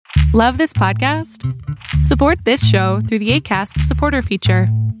Love this podcast? Support this show through the Acast supporter feature.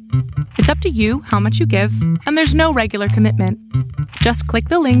 It's up to you how much you give, and there's no regular commitment. Just click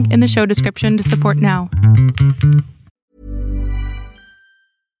the link in the show description to support now.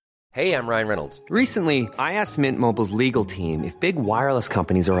 Hey, I'm Ryan Reynolds. Recently, I asked Mint Mobile's legal team if big wireless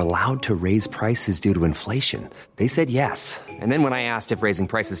companies are allowed to raise prices due to inflation. They said yes. And then when I asked if raising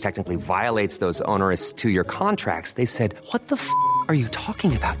prices technically violates those onerous two-year contracts, they said, "What the f*** are you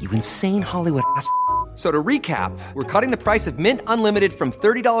talking about, you insane Hollywood ass?" So to recap, we're cutting the price of Mint Unlimited from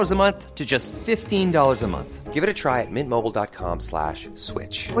 $30 a month to just $15 a month. Give it a try at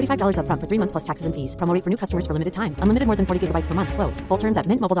mintmobile.com/switch. $45 up front for 3 months plus taxes and fees. Promo rate for new customers for limited time. Unlimited more than 40 gigabytes per month. Slows full terms at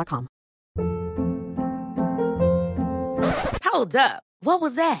mintmobile.com. Hold up. What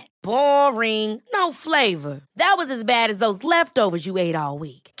was that? Boring. No flavor. That was as bad as those leftovers you ate all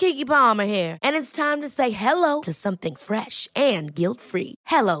week. Keke Palmer here. And it's time to say hello to something fresh and guilt-free.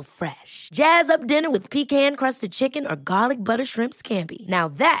 Hello Fresh. Jazz up dinner with pecan-crusted chicken or garlic butter shrimp scampi. Now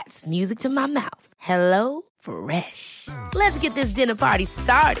that's music to my mouth. Hello Fresh. Let's get this dinner party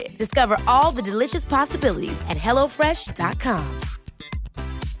started. Discover all the delicious possibilities at hellofresh.com.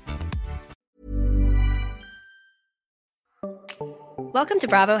 Welcome to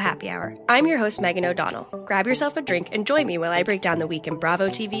Bravo Happy Hour. I'm your host, Megan O'Donnell. Grab yourself a drink and join me while I break down the week in Bravo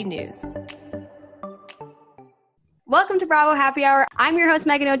TV news. Welcome to Bravo Happy Hour. I'm your host,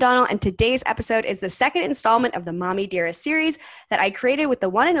 Megan O'Donnell, and today's episode is the second installment of the Mommy Dearest series that I created with the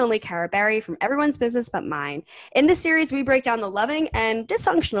one and only Cara Berry from Everyone's Business But Mine. In this series, we break down the loving and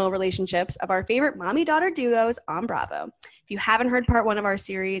dysfunctional relationships of our favorite mommy-daughter duos on Bravo. If you haven't heard part one of our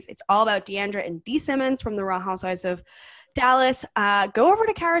series, it's all about D'Andra and Dee Simmons from the Real Housewives of Dallas. Go over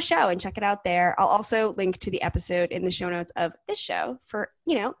to Cara's show and check it out there. I'll also link to the episode in the show notes of this show for,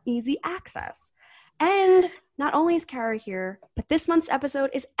 easy access. And not only is Cara here, but this month's episode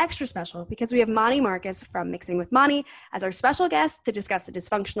is extra special because we have Monty Marcus from Mixing with Monty as our special guest to discuss the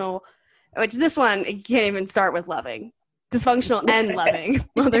dysfunctional, which this one, you can't even start with loving, dysfunctional and loving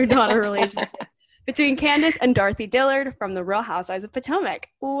mother-daughter relationship between Candace and Dorothy Dillard from the Real Housewives of Potomac.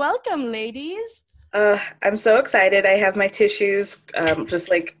 Welcome, ladies. I'm so excited. I have my tissues just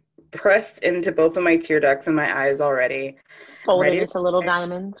pressed into both of my tear ducts in my eyes already. Folded into little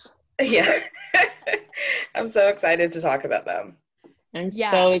diamonds. Yeah. I'm so excited to talk about them. I'm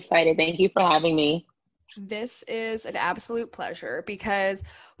so excited. Thank you for having me. This is an absolute pleasure because,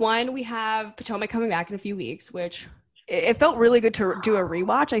 one, we have Potomac coming back in a few weeks, which it felt really good to do a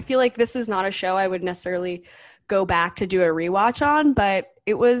rewatch. I feel like this is not a show I would necessarily go back to do a rewatch on, but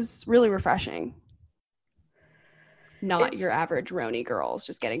it was really refreshing. Not your average Roni girls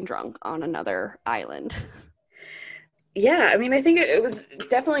just getting drunk on another island. Yeah, I mean, I think it was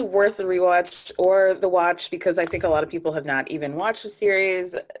definitely worth the rewatch or the watch because I think a lot of people have not even watched the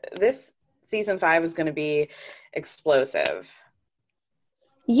series. This season 5 is going to be explosive.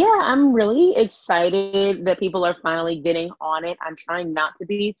 Yeah, I'm really excited that people are finally getting on it. I'm trying not to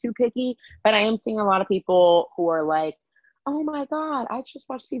be too picky, but I am seeing a lot of people who are like, "Oh my God, I just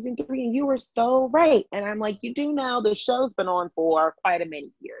watched season 3 and you were so right." And I'm like, you do know the show's been on for quite a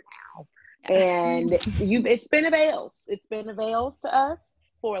minute here now. And it's been avails. It's been avails to us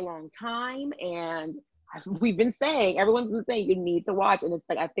for a long time. And everyone's been saying you need to watch. And it's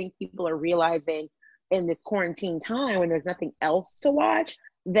like, I think people are realizing in this quarantine time when there's nothing else to watch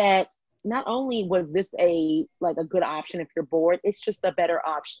that not only was this a good option if you're bored, it's just a better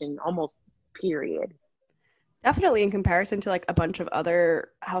option almost period. Definitely in comparison to a bunch of other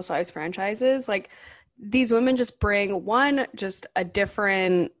Housewives franchises, these women just bring just a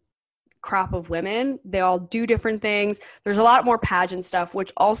different crop of women. They all do different things. There's a lot more pageant stuff,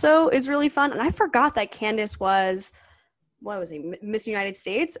 which also is really fun. And I forgot that Candace was, Miss United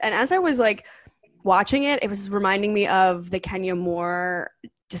States. And as I was watching it, it was reminding me of the Kenya Moore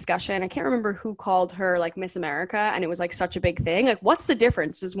discussion. I can't remember who called her Miss America, and it was such a big thing. What's the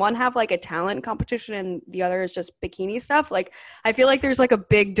difference? Does one have a talent competition and the other is just bikini stuff? I feel like there's a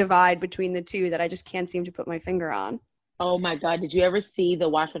big divide between the two that I just can't seem to put my finger on. Oh my God, did you ever see the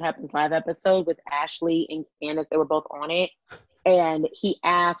Watch What Happens Live episode with Ashley and Candace? They were both on it, and he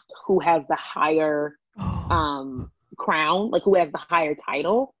asked who has the higher crown, who has the higher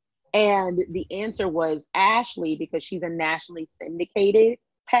title, and the answer was Ashley because she's a nationally syndicated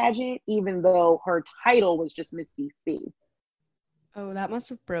pageant, even though her title was just Miss DC. Oh, that must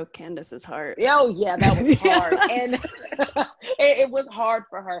have broke Candace's heart. Oh, yeah, that was hard. And it was hard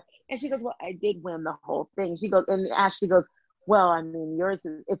for her. And she goes, well, I did win the whole thing. She goes, and Ashley goes, well, I mean, yours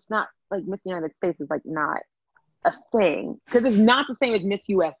is, it's not Miss United States is not a thing. Because it's not the same as Miss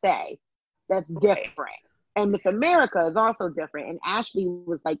USA. That's different. And Miss America is also different. And Ashley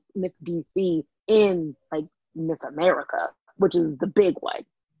was like Miss DC in like Miss America, which is the big one.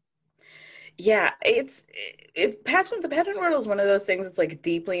 Yeah, the pageant world is one of those things that's like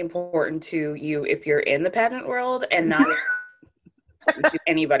deeply important to you if you're in the pageant world and not to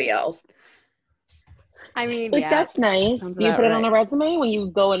anybody else. I mean, like, that's nice. Do you put it on a resume when you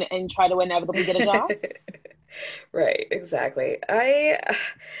go and try to inevitably get a job? Right, exactly.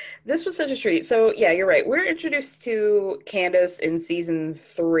 This was such a treat. So yeah, you're right. We're introduced to Candace in season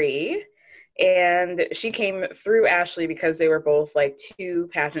 3, and she came through Ashley because they were both like 2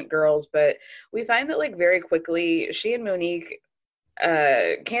 pageant girls. But we find that like very quickly, she and Monique,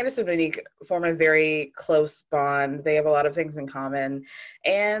 Candace and Monique form a very close bond. They have a lot of things in common,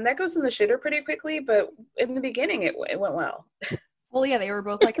 and that goes in the shitter pretty quickly. But in the beginning, it went well. Well, yeah, they were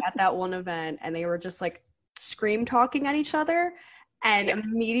both like at that one event, and they were just like scream talking at each other, and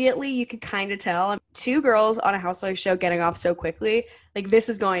immediately you could kind of tell 2 girls on a housewife show getting off so quickly, like this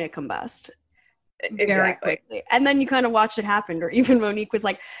is going to combust very quickly. And then you kind of watched it happen. Or even Monique was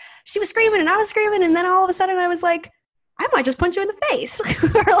like, she was screaming and I was screaming, and then all of a sudden I was like, I might just punch you in the face.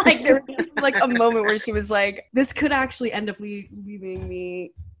 Or like there was like a moment where she was like, this could actually end up leaving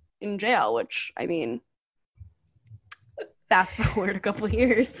me in jail, which I mean, fast forward a couple of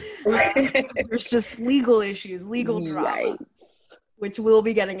years, there's just legal issues, legal drama, which we'll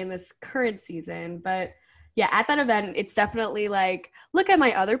be getting in this current season. But yeah, at that event, it's definitely like, look at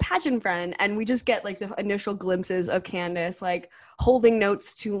my other pageant friend. And we just get like the initial glimpses of Candace, like holding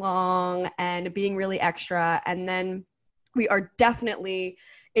notes too long and being really extra. And then we are definitely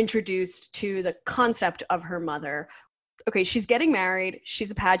introduced to the concept of her mother. Okay, she's getting married.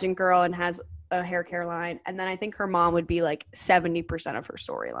 She's a pageant girl and has a hair care line. And then I think her mom would be like 70% of her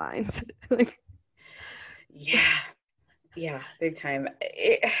storylines. Like, Yeah, big time.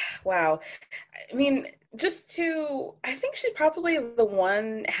 Wow. I mean, I think she's probably the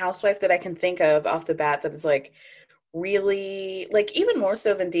one housewife that I can think of off the bat that is like really, like even more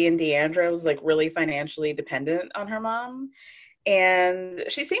so than Dee and Deandra, was like really financially dependent on her mom. And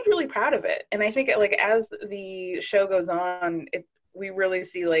she seemed really proud of it. And I think like as the show goes on, we really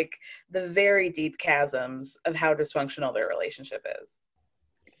see like the very deep chasms of how dysfunctional their relationship is.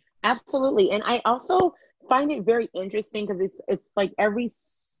 Absolutely. And I also find it very interesting because it's like every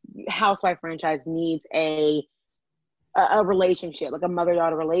housewife franchise needs a relationship, like a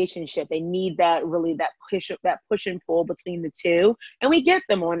mother-daughter relationship. They need that push and pull between the two, and we get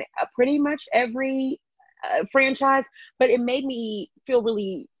them on pretty much every franchise. But it made me feel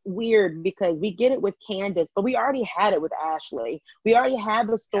really weird because we get it with Candace, but we already had it with Ashley. We already had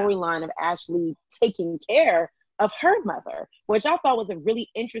the storyline of Ashley taking care of her mother, which I thought was a really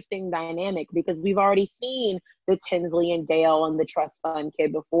interesting dynamic because we've already seen the Tinsley and Dale and the trust fund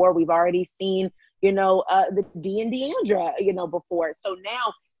kid before. We've already seen, the Dee and Deandra, before. So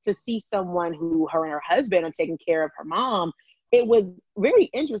now to see someone who her and her husband are taking care of her mom, it was very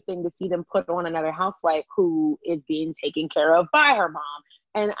interesting to see them put on another housewife who is being taken care of by her mom.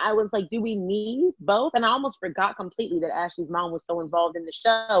 And I was like, do we need both? And I almost forgot completely that Ashley's mom was so involved in the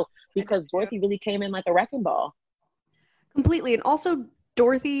show because Dorothy really came in like a wrecking ball. Completely. And also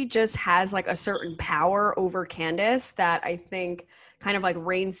Dorothy just has like a certain power over Candace that I think kind of like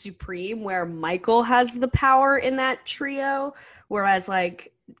reigns supreme, where Michael has the power in that trio. Whereas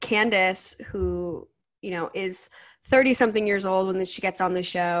like Candace, who, is 30 something years old when she gets on the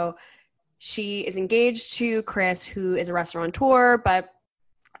show, she is engaged to Chris, who is a restaurateur, but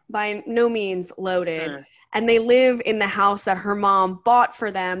by no means loaded. And they live in the house that her mom bought for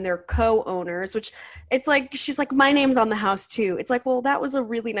them. They're co-owners, which it's like, she's like, my name's on the house too. It's like, well, that was a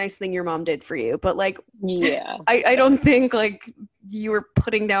really nice thing your mom did for you. But like, yeah, I don't think like you were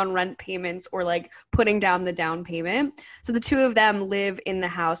putting down rent payments or like putting down the down payment. So the two of them live in the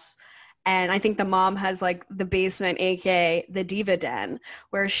house. And I think the mom has like the basement, aka the diva den,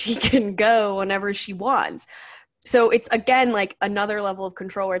 where she can go whenever she wants. So it's, again, like another level of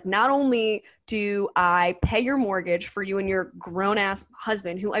control where not only do I pay your mortgage for you and your grown-ass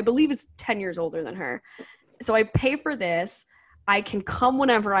husband, who I believe is 10 years older than her. So I pay for this. I can come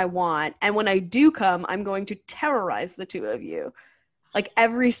whenever I want. And when I do come, I'm going to terrorize the two of you. Like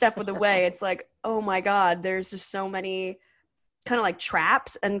every step of the way, it's like, oh my God, there's just so many kind of like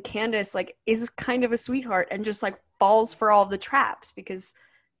traps. And Candace like is kind of a sweetheart and just like falls for all the traps because,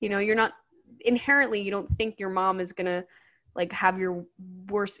 you're not, inherently you don't think your mom is gonna like have your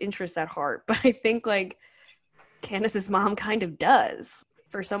worst interests at heart, but I think like Candace's mom kind of does.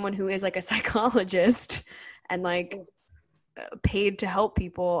 For someone who is like a psychologist and like paid to help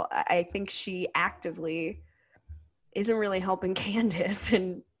people, I think she actively isn't really helping Candace,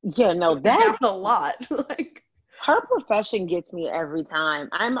 and Yeah, no, that that a lot. Like, her profession gets me every time.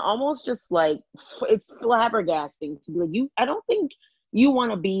 I'm almost just like, it's flabbergasting to be like, I don't think you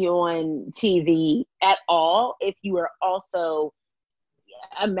want to be on TV at all if you are also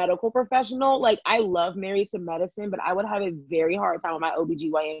a medical professional. Like, I love Married to Medicine, but I would have a very hard time with my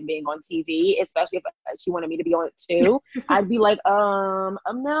OBGYN being on TV, especially if she wanted me to be on it too. I'd be like,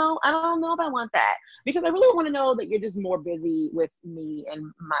 no, I don't know if I want that, because I really want to know that you're just more busy with me and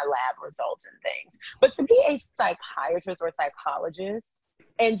my lab results and things. But to be a psychiatrist or a psychologist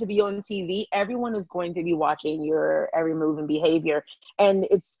and to be on TV, everyone is going to be watching your every move and behavior. And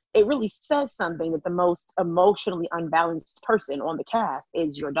it really says something that the most emotionally unbalanced person on the cast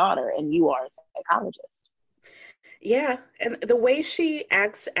is your daughter, and you are a psychologist. Yeah. And the way she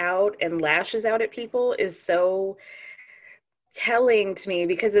acts out and lashes out at people is so telling to me,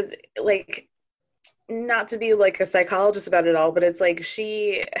 because it's like, not to be like a psychologist about it all, but it's like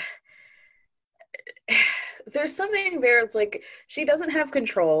there's something there. It's like she doesn't have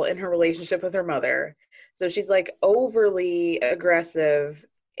control in her relationship with her mother. So she's like overly aggressive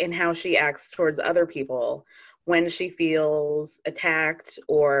in how she acts towards other people when she feels attacked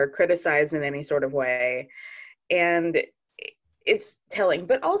or criticized in any sort of way. And it's telling.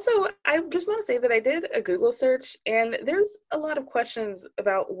 But also, I just want to say that I did a Google search, and there's a lot of questions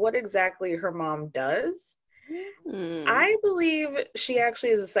about what exactly her mom does. I believe she actually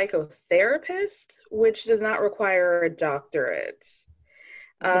is a psychotherapist, which does not require a doctorate.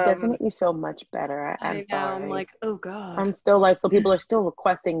 It doesn't make me feel much better. I'm sorry. I'm like, oh God. I'm still like, so people are still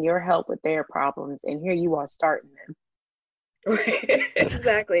requesting your help with their problems, and here you are starting them. Right,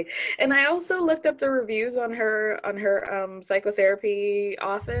 exactly. And I also looked up the reviews on her psychotherapy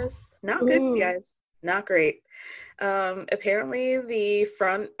office. Not good, guys. Not great. Apparently, the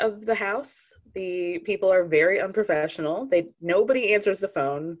front of the house, the people are very unprofessional. Nobody answers the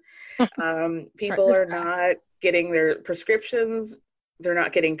phone. People are not getting their prescriptions. They're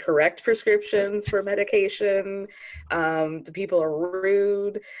not getting correct prescriptions for medication. The people are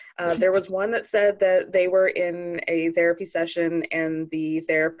rude. There was one that said that they were in a therapy session and the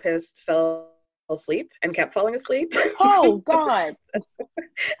therapist fell asleep and kept falling asleep. Oh, God.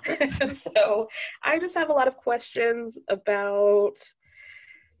 So I just have a lot of questions about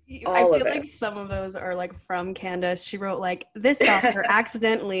I feel like some of those are like from Candace. She wrote like, this doctor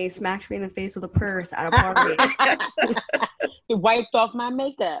accidentally smacked me in the face with a purse at a party. He wiped off my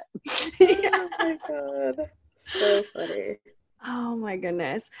makeup. Oh my God. So funny. Oh my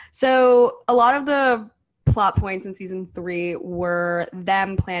goodness. So a lot of the plot points in season 3 were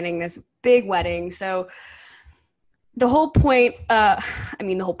them planning this big wedding. So the whole point, the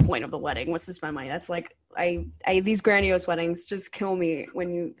whole point of the wedding was to spend money. That's like, these grandiose weddings just kill me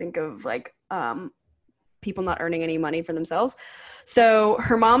when you think of like people not earning any money for themselves. So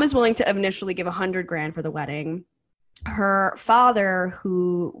her mom is willing to initially give $100,000 for the wedding. Her father,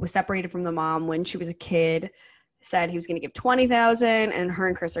 who was separated from the mom when she was a kid, said he was going to give $20,000, and her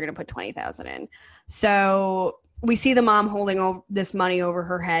and Chris are going to put $20,000 in. So we see the mom holding this money over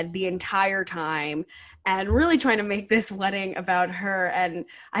her head the entire time and really trying to make this wedding about her. And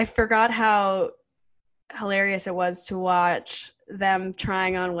I forgot how hilarious it was to watch them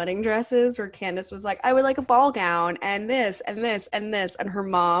trying on wedding dresses, where Candace was like, I would like a ball gown and this and this and this, and her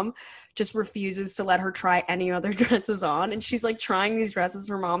mom just refuses to let her try any other dresses on, and she's like trying these dresses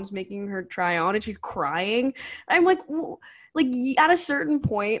her mom's making her try on, and she's crying. I'm like at a certain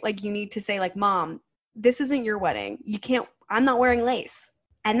point, like, you need to say like, Mom, this isn't your wedding, you can't, I'm not wearing lace,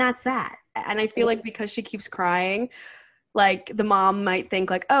 and that's that. And I feel like because she keeps crying, like the mom might think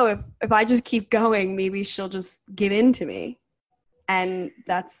like, oh, if I just keep going, maybe she'll just give in to me. And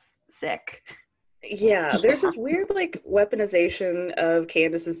that's sick. Yeah, there's this weird like weaponization of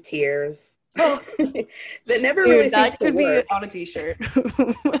Candace's tears that never really seems that could to work. be on a t-shirt.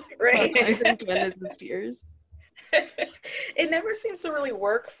 Right. Candace's tears. It never seems to really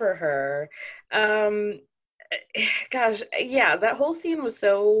work for her. Gosh, yeah, that whole scene was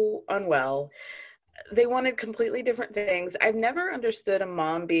so unwell. They wanted completely different things. I've never understood a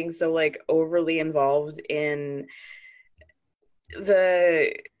mom being so like overly involved in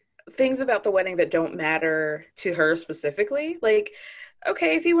the things about the wedding that don't matter to her specifically. Like,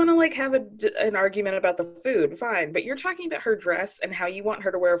 okay, if you want to like have an argument about the food, fine, but you're talking about her dress and how you want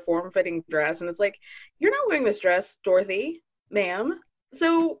her to wear a form-fitting dress, and it's like, you're not wearing this dress, Dorothy, ma'am,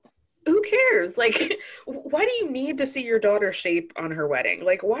 so who cares? Like, why do you need to see your daughter's shape on her wedding?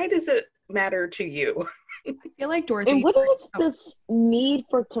 Like, why does it matter to you? I feel like Dorothy. And what is this need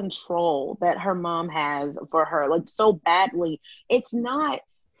for control that her mom has for her, like, so badly? It's not,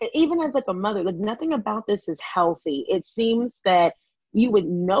 even as like a mother, like, nothing about this is healthy. It seems that you would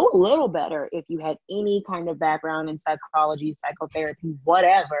know a little better if you had any kind of background in psychology, psychotherapy,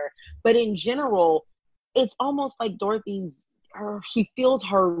 whatever. But in general, it's almost like she feels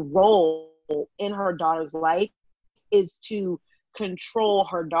her role in her daughter's life is to control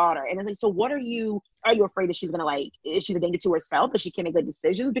her daughter. And it's like, so what are you afraid that she's gonna is she's a danger to herself, that she can't make good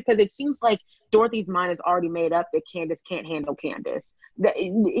decisions? Because it seems like Dorothy's mind is already made up that Candace can't handle Candace,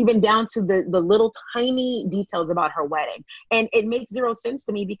 even down to the little tiny details about her wedding. And it makes zero sense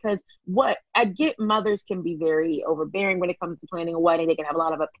to me, because I get mothers can be very overbearing when it comes to planning a wedding. They can have a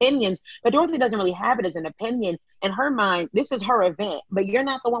lot of opinions, but Dorothy doesn't really have it as an opinion. In her mind, this is her event, but you're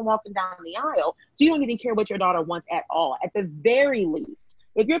not the one walking down the aisle, so you don't even care what your daughter wants at all. At the very least,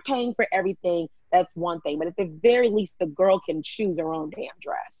 if you're paying for everything, that's one thing. But at the very least, the girl can choose her own damn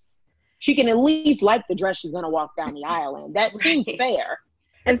dress. She can at least like the dress she's going to walk down the aisle in. That seems fair.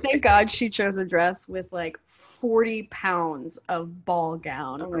 And thank God she chose a dress with like 40 pounds of ball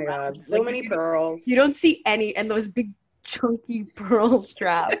gown. Oh my God. So many pearls. You don't see any, and those big chunky pearl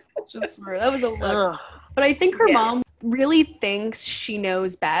straps. That was a look. But I think her mom really thinks she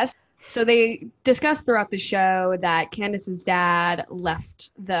knows best. So they discussed throughout the show that Candace's dad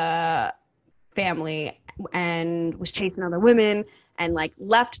left the family and was chasing other women and like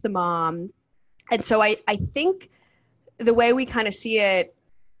left the mom. And so I think the way we kind of see it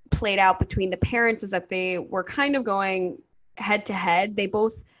played out between the parents is that they were kind of going head to head. They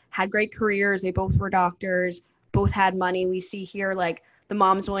both had great careers. They both were doctors, both had money. We see here like the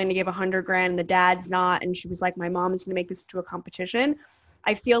mom's willing to give $100,000 and the dad's not. And she was like, my mom is going to make this to a competition.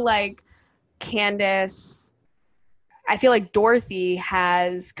 I feel like Dorothy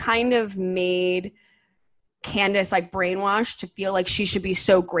has kind of made Candace like brainwashed to feel like she should be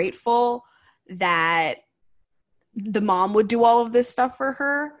so grateful that the mom would do all of this stuff for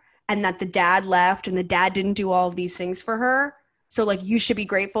her, and that the dad left and the dad didn't do all of these things for her. So like, you should be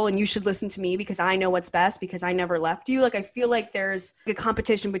grateful and you should listen to me because I know what's best because I never left you. Like, I feel like there's a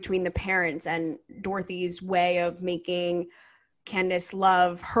competition between the parents, and Dorothy's way of making Candace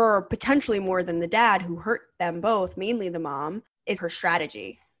love her potentially more than the dad, who hurt them both, mainly the mom, is her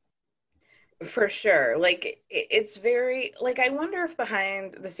strategy. For sure. Like, it's very, like, I wonder if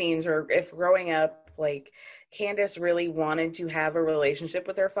behind the scenes, or if growing up, like, Candace really wanted to have a relationship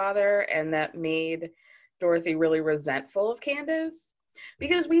with her father, and that made Dorothy really resentful of Candace.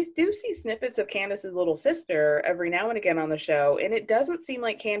 Because we do see snippets of Candace's little sister every now and again on the show, and it doesn't seem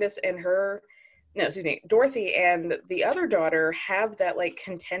like Dorothy and the other daughter have that, like,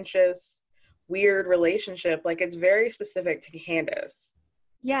 contentious, weird relationship. Like, it's very specific to Candace.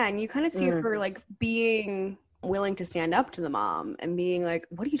 Yeah, and you kind of see her, like, being willing to stand up to the mom and being like,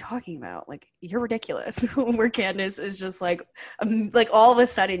 what are you talking about? Like, you're ridiculous. Where Candace is just like all of a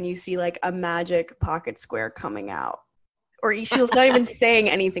sudden you see, like, a magic pocket square coming out. Or she's not even saying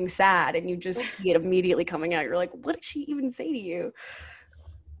anything sad, and you just see it immediately coming out. You're like, what did she even say to you?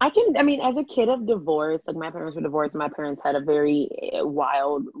 As a kid of divorce, like, my parents were divorced, and my parents had a very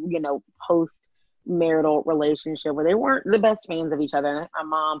wild, post-marital relationship where they weren't the best fans of each other. And my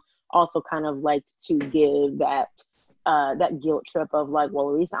mom also kind of liked to give that guilt trip of like, well,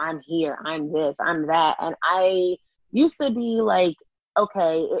 at least I'm here, I'm this, I'm that. And I used to be like,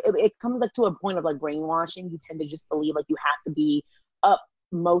 okay, it comes like to a point of like brainwashing. You tend to just believe like you have to be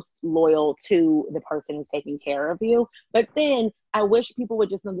most loyal to the person who's taking care of you. But then I wish people would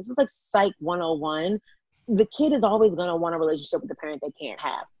just know, this is like Psych 101. The kid is always going to want a relationship with the parent they can't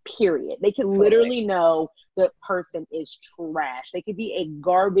have, period. They can literally know the person is trash. They could be a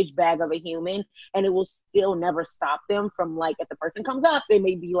garbage bag of a human, and it will still never stop them from, like, if the person comes up, they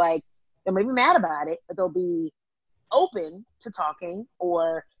may be mad about it, but they'll be open to talking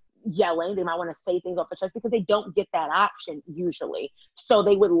or yelling. They might want to say things off the chest because they don't get that option usually. So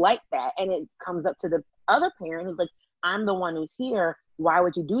they would like that. And it comes up to the other parent who's like, I'm the one who's here. Why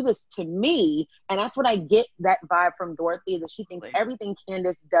would you do this to me? And that's what I get that vibe from Dorothy, that she thinks everything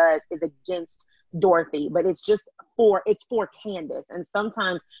Candace does is against Dorothy, but it's for Candace. And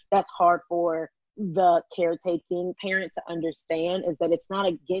sometimes that's hard for the caretaking parent to understand, is that it's not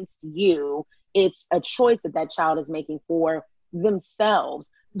against you. It's a choice that child is making for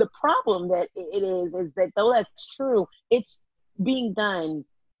themselves. The problem that it is that though that's true, it's being done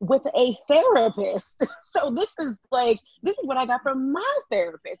with a therapist. So this is what I got from my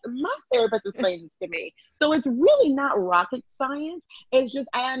therapist. My therapist explained this to me. So it's really not rocket science. It's just,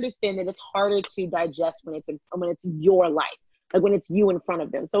 I understand that it's harder to digest when it's your life, like when it's you in front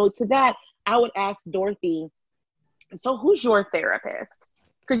of them. So to that, I would ask Dorothy, so who's your therapist?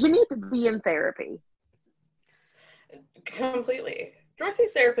 Because you need to be in therapy. Completely.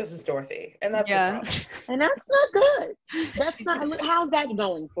 Dorothy's therapist is Dorothy, and that's the problem. And that's not good. That's not. How's that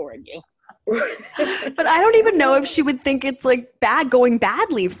going for you? But I don't even know if she would think it's like going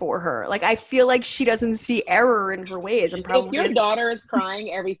badly for her. Like, I feel like she doesn't see error in her ways. And probably if your daughter is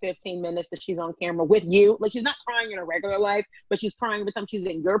crying every 15 minutes that she's on camera with you, like she's not crying in her regular life, but she's crying every time she's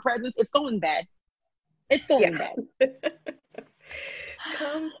in your presence, it's going bad. It's going bad.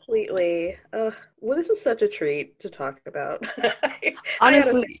 Completely. Well, this is such a treat to talk about.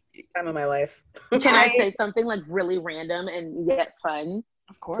 Honestly, time of my life. Can I say something like really random and yet fun?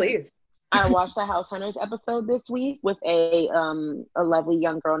 Of course. Please. I watched the House Hunters episode this week with a lovely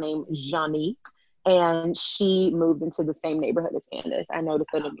young girl named Janique, and she moved into the same neighborhood as Candace. I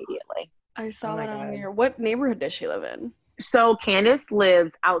noticed it immediately. I saw that on here. What neighborhood does she live in? So Candace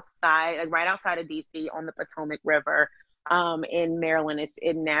lives outside, like right outside of DC on the Potomac River, in Maryland. It's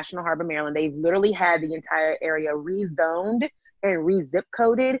in National Harbor, Maryland. They've literally had the entire area rezoned and re-zip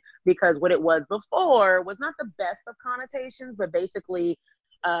coded because what it was before was not the best of connotations, but basically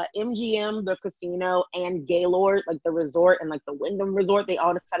MGM, the casino, and Gaylord, like the resort and like the Wyndham Resort, they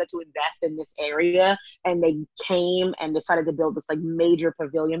all decided to invest in this area, and they came and decided to build this like major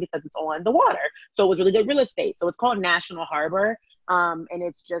pavilion because it's on the water. So it was really good real estate. So it's called National Harbor. And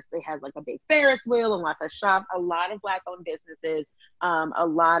it's just, it has like a big Ferris wheel and lots of shops, a lot of Black-owned businesses, a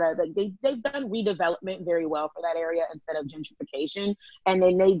lot of, they've done redevelopment very well for that area instead of gentrification. And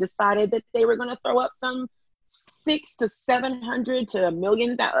then they decided that they were going to throw up some $600 to $700 to $1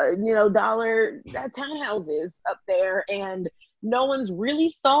 million, dollar townhouses up there, and no one's really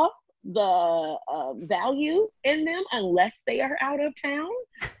saw the value in them unless they are out of town.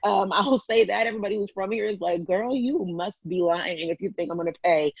 I'll say that everybody who's from here is like, girl, you must be lying if you think I'm going to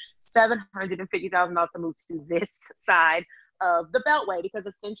pay $750,000 to move to this side of the Beltway, because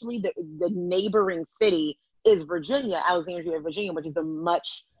essentially the neighboring city is Virginia, Alexandria, Virginia, which is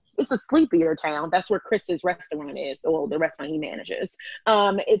it's a sleepier town. That's where Chris's restaurant is, or the restaurant he manages.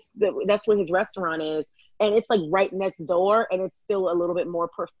 That's where his restaurant is. And it's like right next door, and it's still a little bit more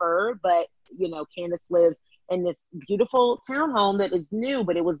preferred. But, Candace lives in this beautiful townhome that is new,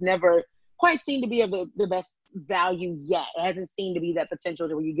 but it was never quite seen to be of the best value yet. It hasn't seemed to be that potential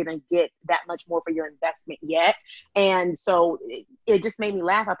to where you're going to get that much more for your investment yet. And so it just made me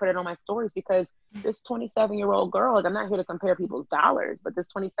laugh. I put it on my stories because this 27-year-old girl, like, I'm not here to compare people's dollars, but this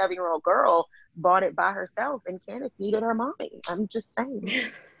 27-year-old girl bought it by herself, and Candace needed her mommy. I'm just saying.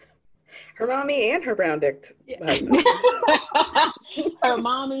 Her mommy and her brown-dicked husband. Her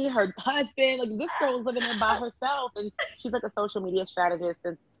mommy, her husband. Like, this girl was living there by herself, and she's like a social media strategist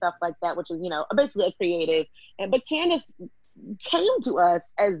and stuff like that, which is, basically a creative. But Candace came to us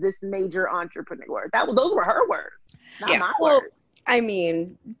as this major entrepreneur. Those were her words, not my words. I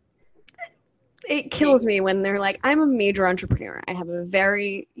mean, it kills me when they're like, I'm a major entrepreneur. I have a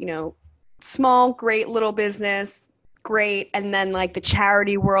very, small, great little business. Great. And then like the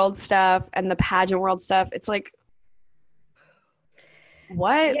charity world stuff and the pageant world stuff, it's like,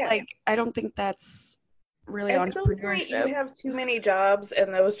 what? Yeah. Like, I don't think that's really entrepreneurship. You have too many jobs,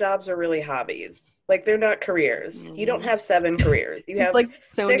 and those jobs are really hobbies. Like, they're not careers. You don't have 7 careers. You have like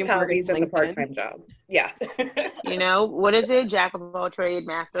so 6 hobbies and a part-time job. Yeah. What is it? Jack of all trades,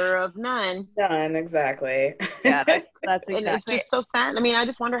 master of none. None, exactly. Yeah, that's exactly. And it's just so sad. I mean, I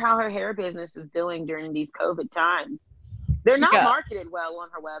just wonder how her hair business is doing during these COVID times. They're not marketed well on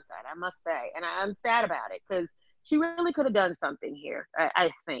her website, I must say. And I'm sad about it because she really could have done something here,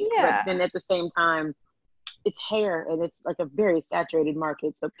 I think. Yeah. But then at the same time, it's hair, and it's like a very saturated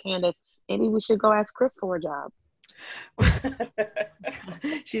market. So Candace, maybe we should go ask Chris for a job.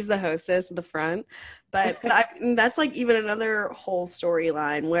 She's the hostess at the front. But that's like even another whole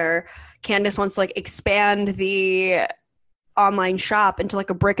storyline where Candace wants to like expand the online shop into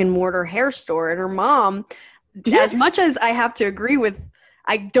like a brick and mortar hair store. And her mom, as much as I have to agree with,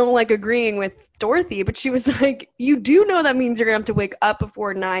 I don't like agreeing with Dorothy, but she was like, you do know that means you're gonna have to wake up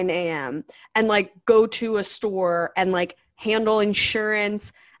before 9 a.m. and like go to a store and like handle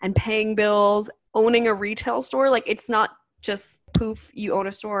insurance and paying bills, owning a retail store. Like, it's not just poof, you own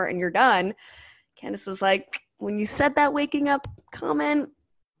a store and you're done. Candace is like, when you said that waking up comment,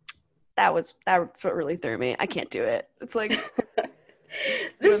 that's what really threw me. I can't do it. It's like,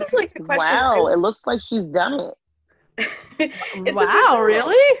 this is like the question. Wow, it looks like she's done it. Wow,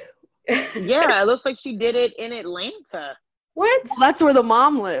 really? Yeah, it looks like she did it in Atlanta. What? Well, that's where the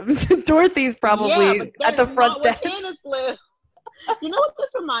mom lives. Dorothy's probably at the front desk. Candace lives. You know what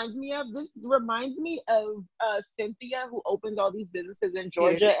this reminds me of? This reminds me of Cynthia, who opened all these businesses in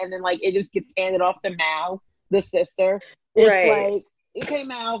Georgia, and then like it just gets handed off to Mal, the sister. It's like, okay,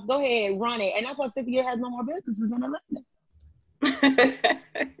 Mal, go ahead, run it. And that's why Cynthia has no more businesses in Atlanta.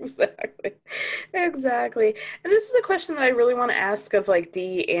 Exactly. And this is a question that I really want to ask of like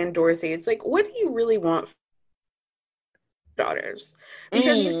Dee and Dorothy. It's like, what do you really want from daughters?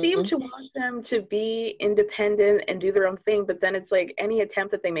 Because you seem to want them to be independent and do their own thing, but then it's like any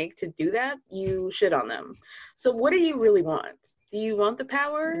attempt that they make to do that, you shit on them. So what do you really want? Do you want the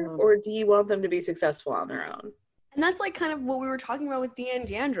power, or do you want them to be successful on their own? And that's like kind of what we were talking about with Dee and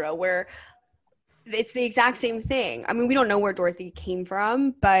D'Andra, where it's the exact same thing. I mean, we don't know where Dorothy came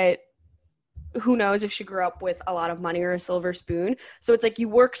from, but who knows if she grew up with a lot of money or a silver spoon. So it's like you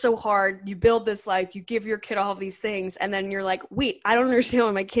work so hard, you build this life, you give your kid all of these things, and then you're like, wait, I don't understand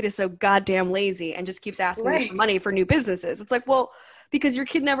why my kid is so goddamn lazy and just keeps asking me for money for new businesses. It's like, well, because your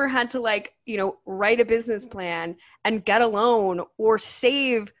kid never had to like, you know, write a business plan and get a loan or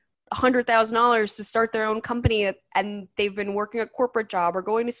save $100,000 to start their own company, and they've been working a corporate job or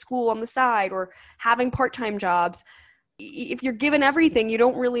going to school on the side or having part-time jobs. If you're given everything, you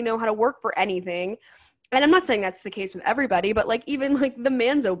don't really know how to work for anything. And I'm not saying that's the case with everybody, but like even like the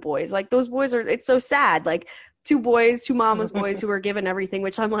Manzo boys, like those boys are, it's so sad. Like two mama's boys who are given everything,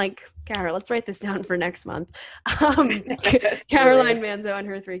 which I'm like, Kara, let's write this down for next month. Caroline Manzo and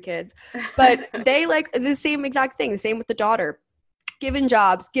her 3 kids. But they like the same exact thing, the same with the daughter. Given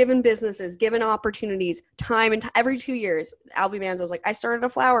jobs, given businesses, given opportunities, time and every 2 years, Albie Manzo's like, I started a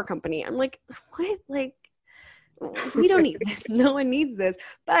flower company. I'm like, what? Like, we don't need this. No one needs this.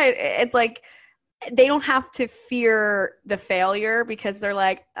 But it's like, they don't have to fear the failure because they're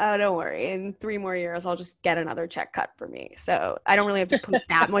like, oh, don't worry. In 3 more years, I'll just get another check cut for me. So I don't really have to put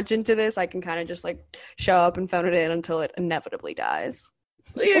that much into this. I can kind of just like show up and phone it in until it inevitably dies.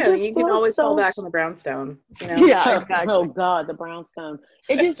 Yeah, you can always fall back on the brownstone. You know? Yeah, exactly. Oh God, the brownstone.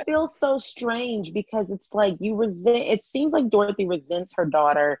 It just feels so strange because it's like it seems like Dorothy resents her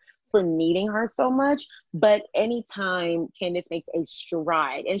daughter for needing her so much, but anytime Candace makes a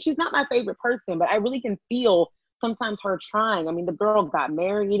stride, and she's not my favorite person, but I really can feel sometimes her trying. I mean, the girl got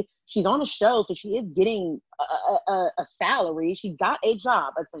married, she's on a show, so she is getting a salary. She got a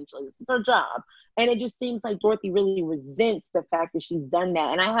job, essentially. This is her job. And it just seems like Dorothy really resents the fact that she's done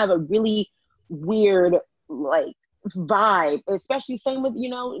that. And I have a really weird, like, vibe, especially same with, you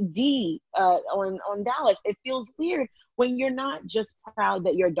know, Dee on Dallas. It feels weird when you're not just proud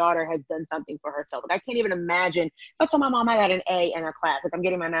that your daughter has done something for herself. Like, I can't even imagine if I told my mom I got an A in a class, like I'm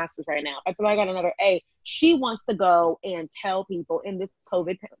getting my master's right now, if I told I got another A, she wants to go and tell people in this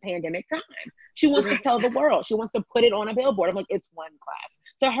COVID pandemic time. She wants to tell the world. She wants to put it on a billboard. I'm like, it's one class.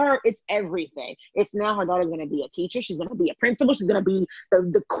 To her, it's everything. It's now her daughter's going to be a teacher. She's going to be a principal. She's going to be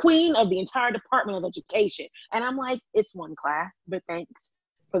the queen of the entire Department of Education. And I'm like, it's one class, but thanks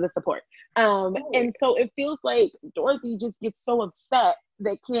for the support. And so it feels like Dorothy just gets so upset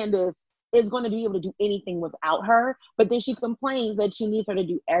that Candace is going to be able to do anything without her. But then she complains that she needs her to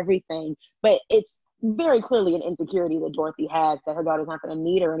do everything. But it's very clearly an insecurity that Dorothy has, that her daughter's not going to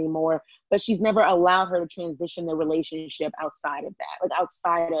need her anymore, but she's never allowed her to transition the relationship outside of that, like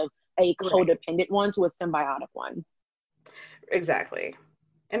outside of a codependent one to a symbiotic one. Exactly.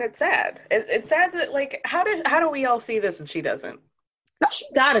 And it's sad. It's sad that, like, how do we all see this and she doesn't? She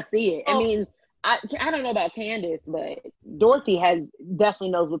gotta see it. I mean, I don't know about Candace, but Dorothy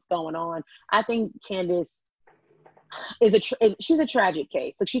definitely knows what's going on. I think Candace she's a tragic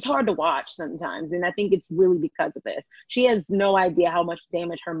case. Like, she's hard to watch sometimes, and I think it's really because of this. She has no idea how much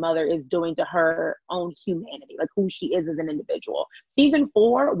damage her mother is doing to her own humanity, like who she is as an individual. Season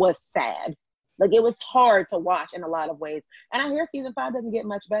 4 was sad. Like, it was hard to watch in a lot of ways. And I hear season 5 doesn't get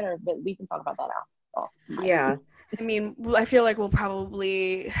much better, but we can talk about that out. Yeah. I mean, I feel like we'll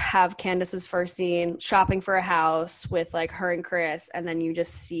probably have Candace's first scene shopping for a house with like her and Chris, and then you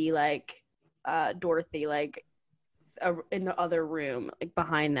just see like Dorothy like in the other room, like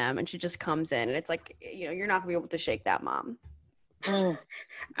behind them, and she just comes in, and it's like, you know, you're not gonna be able to shake that mom.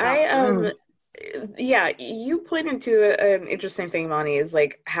 Yeah, you pointed to an interesting thing, Monty, is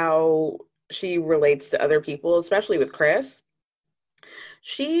like how she relates to other people, especially with Chris.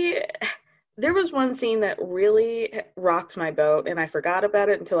 There was one scene that really rocked my boat, and I forgot about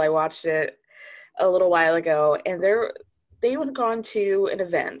it until I watched it a little while ago, and they had gone to an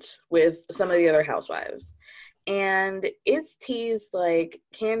event with some of the other housewives. And it's teased, like,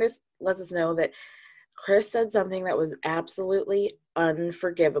 Candace lets us know that Chris said something that was absolutely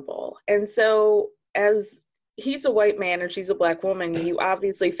unforgivable. And so, as he's a white man and she's a black woman, you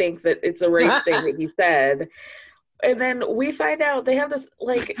obviously think that it's a race thing that he said. And then we find out they have this,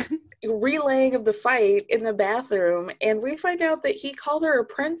 like, relaying of the fight in the bathroom, and we find out that he called her a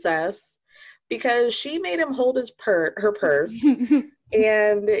princess because she made him hold her purse.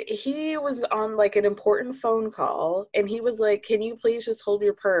 And he was on like an important phone call, and he was like, can you please just hold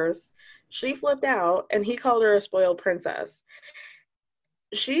your purse? She flipped out, and he called her a spoiled princess.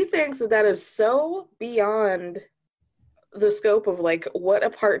 She thinks that that is so beyond the scope of like what a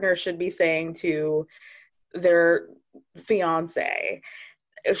partner should be saying to their fiance.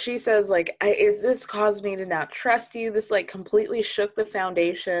 She says like, is this caused me to not trust you? This like completely shook the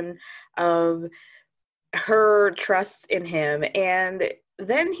foundation of her trust in him. And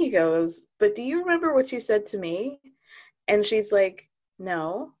then he goes, but do you remember what you said to me? And she's like,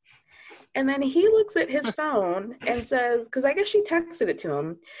 no. And then he looks at his phone and says, because I guess she texted it to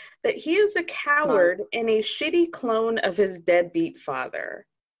him, that he is a coward and a shitty clone of his deadbeat father.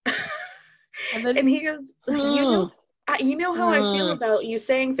 And he goes, you know how I feel about you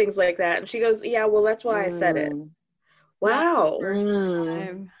saying things like that. And she goes, yeah, well, that's why I said it. Wow. First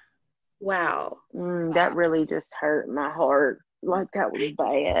time. Wow. That really just hurt my heart. Like, that was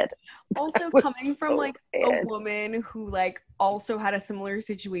bad. Also coming from like a woman who like also had a similar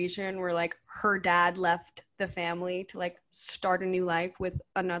situation where like her dad left the family to like start a new life with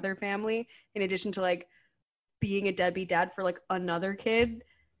another family, in addition to like being a deadbeat dad for like another kid.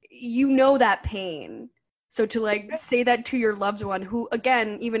 You know that pain. So to like say that to your loved one, who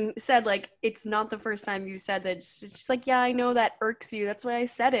again even said like, it's not the first time you said that, just like, yeah, I know that irks you, that's why I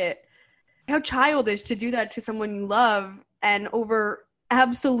said it. How childish to do that to someone you love and over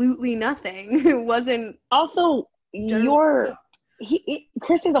absolutely nothing. It wasn't. Also,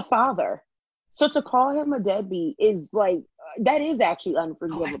 Chris is a father. So to call him a deadbeat is like, that is actually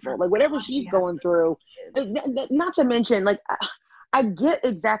unforgivable. Like whatever she's going through, not to mention, like, I get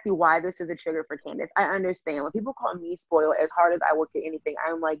exactly why this is a trigger for Candace. I understand. When people call me spoiled, as hard as I work at anything,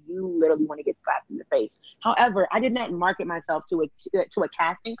 I'm like, you literally want to get slapped in the face. However, I did not market myself to a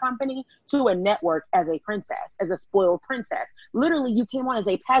casting company, to a network as a princess, as a spoiled princess. Literally, you came on as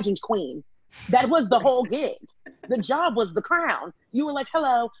a pageant queen. That was the whole gig. The job was the crown. You were like,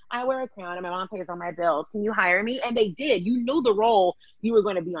 hello, I wear a crown and my mom pays all my bills. Can you hire me? And they did. You knew the role you were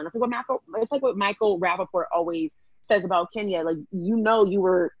going to be on. It's like what Michael Rappaport always says about Kenya. Like, you know, you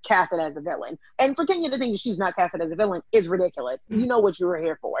were casted as a villain. And for Kenya to think she's not casted as a villain is ridiculous. You know what you were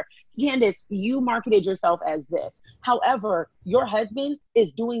here for. Candace, you marketed yourself as this. However, your husband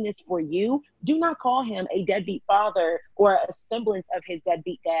is doing this for you. Do not call him a deadbeat father or a semblance of his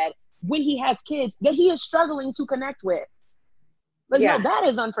deadbeat dad when he has kids that he is struggling to connect with. Like, no, that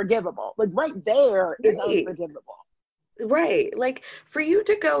is unforgivable. Like, right there is unforgivable. Right. Like, for you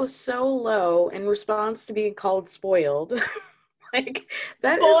to go so low in response to being called spoiled, like,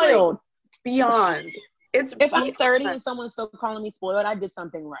 that spoiled. Is like beyond. It's if I'm 30 and someone's still calling me spoiled, I did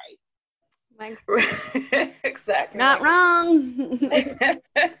something right. Like, exactly. Not wrong.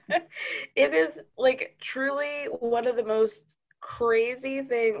 It is like truly one of the most crazy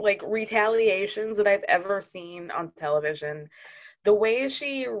retaliations that I've ever seen on television. The way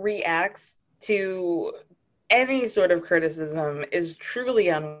she reacts to any sort of criticism is truly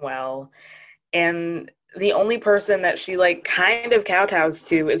unwell. And the only person that she like kind of kowtows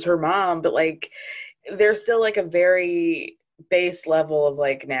to is her mom, but like there's still like a very base level of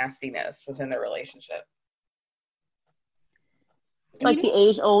like nastiness within the relationship. It's like the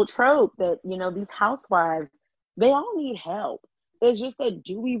age-old trope that, you know, these housewives, they all need help. It's just that,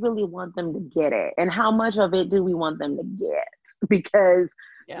 do we really want them to get it? And how much of it do we want them to get? Because,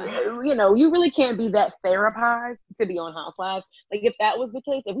 you know, you really can't be that therapized to be on Housewives. Like, if that was the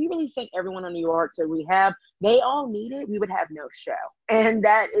case, if we really sent everyone in New York to rehab, they all need it, we would have no show. And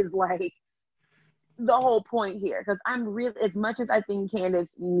that is like the whole point here. Because I'm really, as much as I think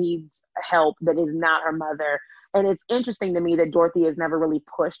Candace needs help that is not her mother, and it's interesting to me that Dorothy has never really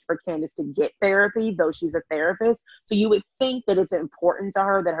pushed for Candace to get therapy, though she's a therapist. So you would think that it's important to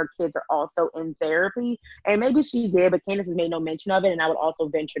her that her kids are also in therapy. And maybe she did, but Candace has made no mention of it. And I would also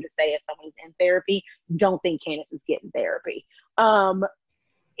venture to say, if someone's in therapy, don't think Candace is getting therapy.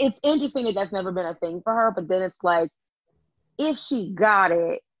 It's interesting that that's never been a thing for her. But then it's like, if she got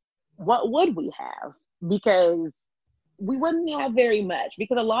it, what would we have? Because we wouldn't have very much,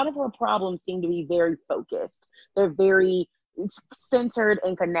 because a lot of her problems seem to be very focused. They're very centered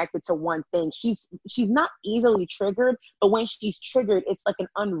and connected to one thing. She's not easily triggered, but when she's triggered, it's like an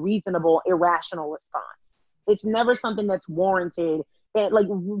unreasonable, irrational response. It's never something that's warranted. And like,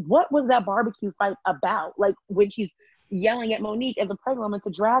 what was that barbecue fight about? Like, when she's yelling at Monique as a pregnant woman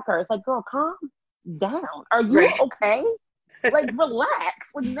to drag her, it's like, girl, calm down. Are you okay? Like,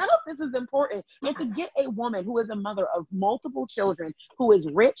 relax. Like, none of this is important. And to get a woman who is a mother of multiple children, who is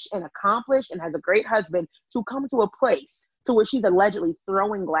rich and accomplished and has a great husband, to come to a place to where she's allegedly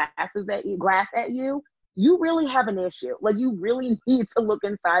throwing glass at you, you really have an issue. Like, you really need to look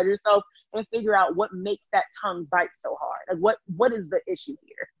inside yourself and figure out what makes that tongue bite so hard. Like, what is the issue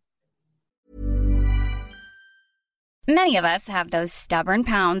here? Many of us have those stubborn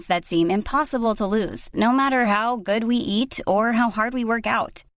pounds that seem impossible to lose, no matter how good we eat or how hard we work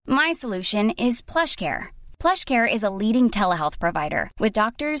out. My solution is PlushCare. PlushCare is a leading telehealth provider with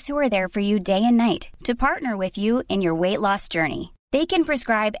doctors who are there for you day and night to partner with you in your weight loss journey. They can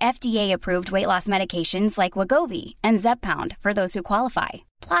prescribe FDA-approved weight loss medications like Wegovy and Zepbound for those who qualify.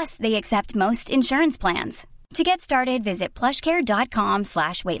 Plus, they accept most insurance plans. To get started, visit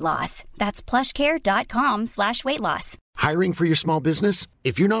plushcare.com/weightloss. That's plushcare.com/weightloss. Hiring for your small business?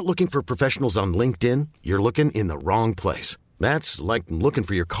 If you're not looking for professionals on LinkedIn, you're looking in the wrong place. That's like looking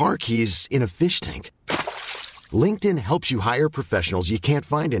for your car keys in a fish tank. LinkedIn helps you hire professionals you can't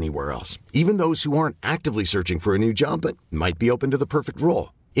find anywhere else, even those who aren't actively searching for a new job but might be open to the perfect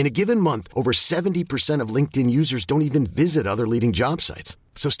role. In a given month, over 70% of LinkedIn users don't even visit other leading job sites.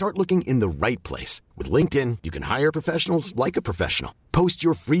 So start looking in the right place. With LinkedIn, you can hire professionals like a professional. Post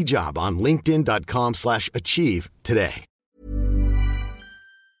your free job on linkedin.com/achieve today.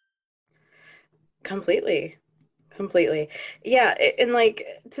 Completely. Yeah, and like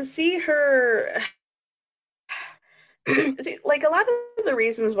to see her, like a lot of the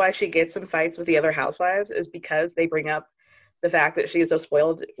reasons why she gets in fights with the other housewives is because they bring up the fact that she is so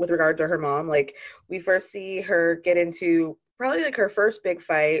spoiled with regard to her mom. Like, we first see her get into probably like her first big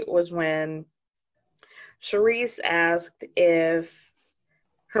fight was when Charisse asked if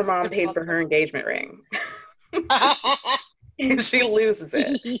her mom paid for her engagement ring. And she loses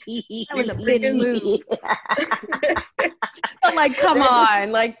it. That was a big move. But like, come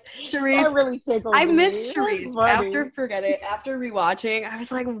on, like Charisse. Really I missed Charisse after rewatching. I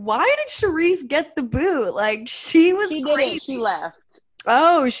was like, why did Charisse get the boot? Like, she crazy. She left.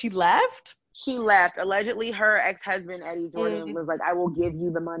 Oh, she left? She left. Allegedly, her ex-husband, Eddie Jordan, was like, I will give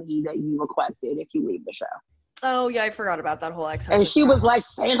you the money that you requested if you leave the show. Oh, yeah, I forgot about that whole ex-husband. And she was like,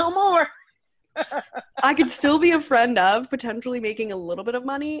 say no more. I could still be a friend of potentially making a little bit of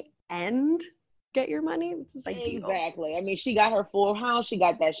money and get your money. This is ideal. Exactly. I mean, she got her full house. She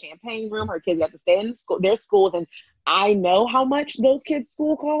got that champagne room. Her kids got to stay in their schools. And I know how much those kids'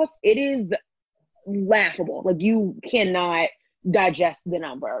 school costs. It is laughable. Like, you cannot digest the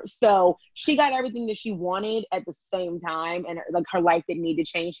number. So she got everything that she wanted at the same time. And like, her life didn't need to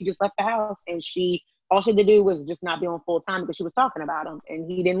change. She just left the house, and all she had to do was just not be on full time because she was talking about him and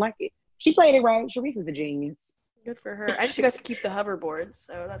he didn't like it. She played it right. Charisse is a genius. Good for her. And she got to keep the hoverboard,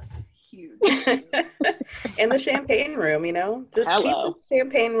 so that's huge. And the champagne room, you know? Just keep the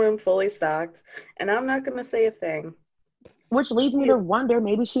champagne room fully stocked. And I'm not going to say a thing. Which leads me to wonder,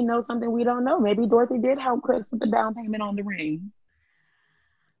 maybe she knows something we don't know. Maybe Dorothy did help Chris with the down payment on the ring.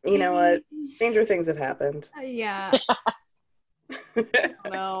 You know what? Stranger things have happened. Yeah.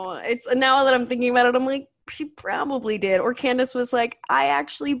 No, it's now that I'm thinking about it, I'm like, she probably did. Or Candace was like, I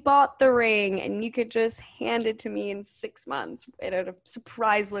actually bought the ring and you could just hand it to me in 6 months at a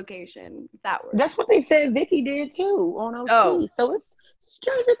surprise location. That's what they said Vicky did too on OC. Oh. So it's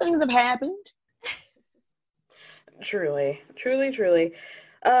stranger things have happened. Truly.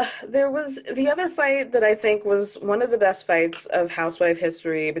 There was the other fight that I think was one of the best fights of housewife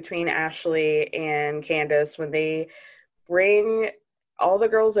history between Ashley and Candace, when they bring all the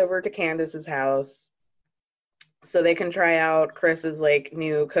girls over to Candace's house so they can try out Chris's like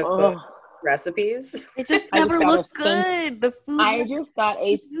new cookbook recipes. It just never looked good. The food. I just got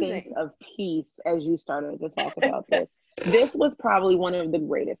a sense of peace as you started to talk about this. This was probably one of the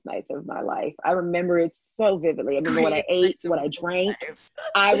greatest nights of my life. I remember it so vividly. I remember what I ate, what I drank.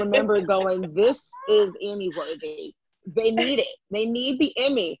 I remember going, this is Emmy worthy. They need it. They need the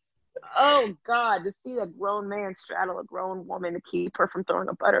Emmy. Oh God, to see a grown man straddle a grown woman to keep her from throwing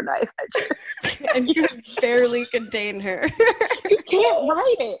a butter knife at you. And you could barely contain her. You can't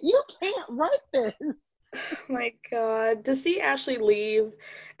write it. You can't write this. Oh my God. To see Ashley leave,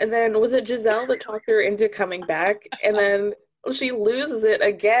 and then was it Giselle that talked her into coming back, and then she loses it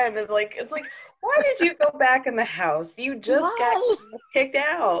again, and like it's like, why did you go back in the house? You just got kicked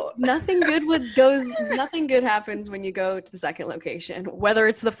out. Nothing good happens when you go to the second location. Whether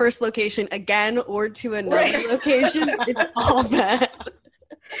it's the first location again or to another location, it's all bad.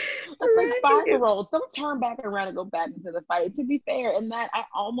 It's like 5-year-olds. Don't turn back around and go back into the fight. To be fair, and that I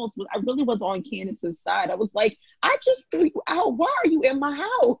really was on Candace's side. I was like, I just threw you out. Why are you in my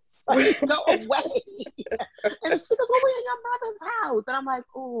house? Like, go away. And she goes, well, we're in your mother's house. And I'm like,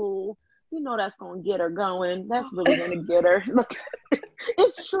 ooh. You know that's going to get her going. That's really going to get her. Look,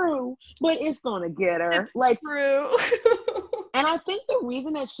 it's true, but it's going to get her. It's true. And I think the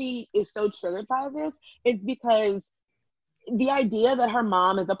reason that she is so triggered by this is because the idea that her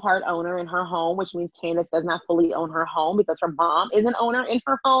mom is a part owner in her home, which means Candace does not fully own her home because her mom is an owner in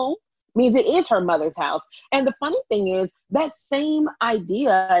her home, means it is her mother's house. And the funny thing is that same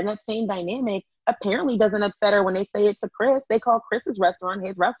idea and that same dynamic apparently doesn't upset her when they say it to Chris. They call Chris's restaurant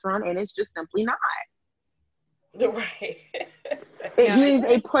his restaurant, and it's just simply not. Right. He is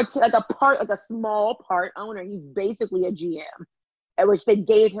a small part owner. He's basically a GM, at which they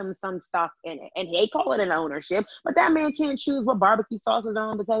gave him some stuff in it, and they call it an ownership. But that man can't choose what barbecue sauces are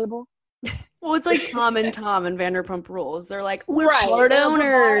on the table. Well, it's like Tom and Vanderpump Rules. They're like, we're part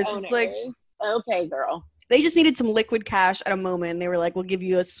owners. It's like, okay, girl. They just needed some liquid cash at a moment, and they were like, we'll give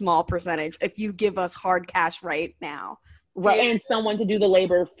you a small percentage if you give us hard cash right now. Right, and someone to do the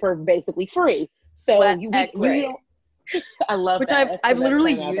labor for basically free. So I love which that. I've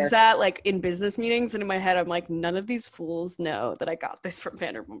literally used that like in business meetings, and in my head I'm like, none of these fools know that I got this from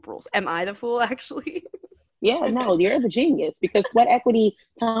Vanderpump Rules. Am I the fool actually? Yeah, no, you're the genius, because Sweat Equity,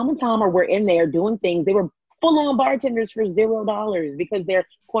 Tom and Tom were in there doing things. They were full-on bartenders for $0 because they're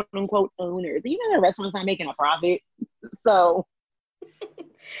quote-unquote owners. You know, the restaurant's not making a profit. So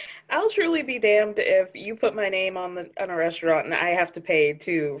I'll truly be damned if you put my name on a restaurant and I have to pay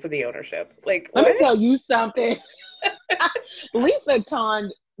too for the ownership. Like, let me tell you something. Lisa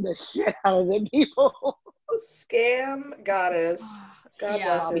conned the shit out of the people. Scam goddess. God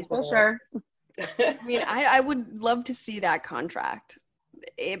bless her. For sure. I mean, I would love to see that contract.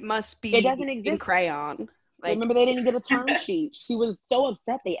 It must be. It doesn't exist in crayon. Like, remember, they didn't get a term sheet. She was so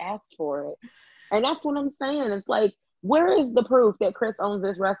upset they asked for it, and that's what I'm saying. It's like, where is the proof that Chris owns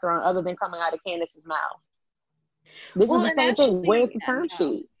this restaurant other than coming out of Candace's mouth? This is the same thing. Where's the term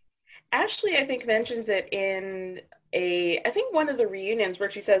sheet? Ashley, I think, mentions it in I think one of the reunions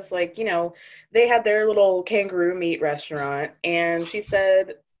where she says, like, you know, they had their little kangaroo meat restaurant, and she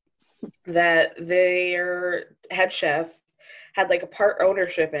said that their head chef had like a part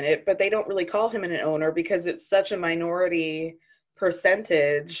ownership in it, but they don't really call him an owner because it's such a minority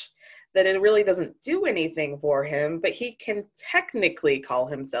percentage that it really doesn't do anything for him, but he can technically call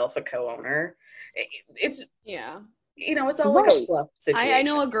himself a co-owner. It's, you know, it's all like a fluff situation. I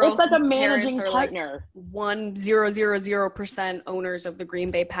know a girl. It's like a managing partner. Like 1,000% owners of the Green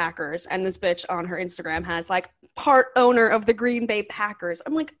Bay Packers, and this bitch on her Instagram has like part owner of the Green Bay Packers.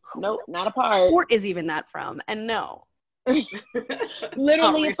 I'm like, nope, not a part. Sport is even that from? And no.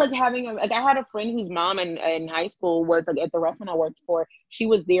 Literally, it's like having I had a friend whose mom in high school was like at the restaurant I worked for. She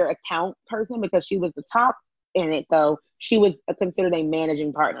was their account person because she was the top in it, though. She was considered a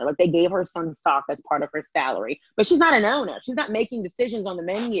managing partner. Like, they gave her some stock as part of her salary, but she's not an owner. She's not making decisions on the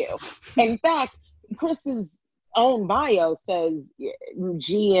menu. And in fact, Chris's own bio says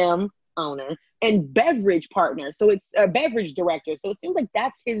GM, owner, and beverage partner. So it's a beverage director. So it seems like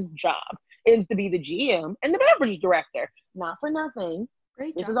that's his job, is to be the GM and the beverage director. Not for nothing.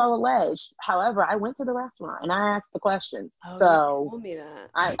 Great this job. is all alleged. However, I went to the restaurant and I asked the questions. Oh, so you told me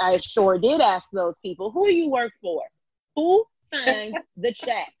that. I sure did ask those people, who do you work for? Who signed the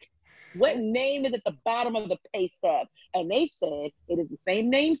check? What name is at the bottom of the pay stub? And they said it is the same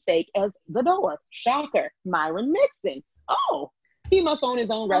namesake as the door. Shocker. Myron Mixon. Oh, he must own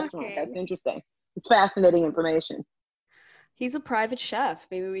his own restaurant. Okay. That's interesting. It's fascinating information. He's a private chef.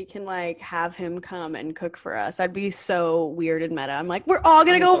 Maybe we can like have him come and cook for us. That'd be so weird and meta. I'm like, we're all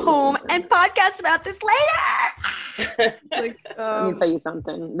gonna go home and podcast about this later. Like, let me tell you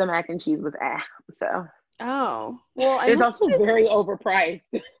something. The mac and cheese was so. Oh, well, it's also very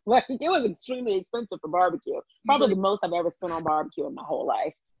overpriced. Like, it was extremely expensive for barbecue. Probably the most I've ever spent on barbecue in my whole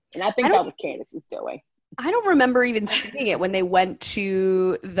life. And I think that was Candace's doing. I don't remember even seeing it when they went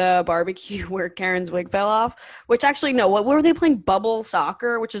to the barbecue where Karen's wig fell off, which actually, no, what were they playing? Bubble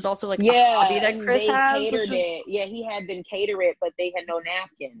soccer, which is also like a hobby that Chris has. Catered it. Yeah, he had them cater it, but they had no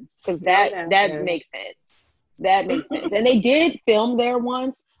napkins because that makes sense. That makes sense. And they did film there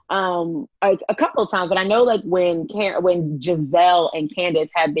once, like a couple of times, but I know like when Giselle and Candace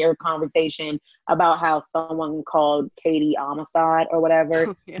had their conversation about how someone called Katie Amistad or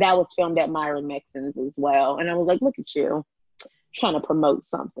whatever, that was filmed at Myron Mixon's as well. And I was like, look at you trying to promote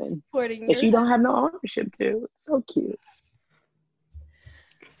something that you don't have no ownership to. So cute.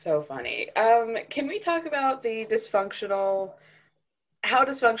 So funny. Can we talk about how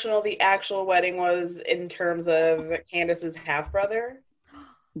dysfunctional the actual wedding was in terms of Candace's half-brother?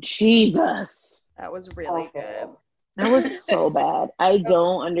 Jesus. That was really good. That was so bad. I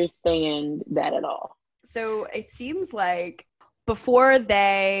don't understand that at all. So it seems like before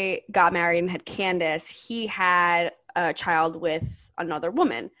they got married and had Candace, he had a child with another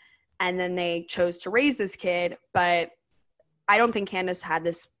woman. And then they chose to raise this kid. But I don't think Candace had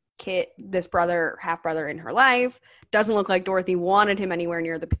this brother, half brother in her life. Doesn't look like Dorothy wanted him anywhere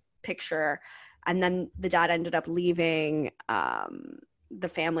near the picture. And then the dad ended up leaving the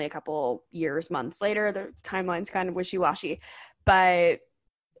family a couple months later. The timeline's kind of wishy-washy. But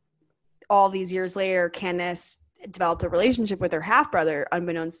all these years later, Candace developed a relationship with her half-brother,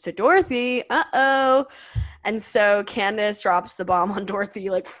 unbeknownst to Dorothy. And so Candace drops the bomb on Dorothy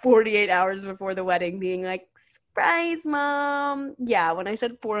like 48 hours before the wedding, being like, surprise, Mom. Yeah, when I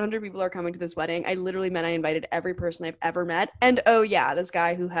said 400 people are coming to this wedding, I literally meant I invited every person I've ever met. And oh yeah, this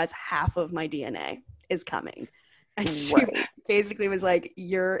guy who has half of my DNA is coming. And she basically was like,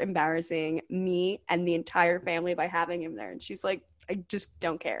 you're embarrassing me and the entire family by having him there. And she's like, I just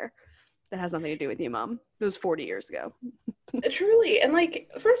don't care. That has nothing to do with you, Mom. It was 40 years ago. Truly. And like,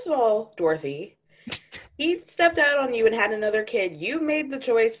 first of all, Dorothy, he stepped out on you and had another kid. You made the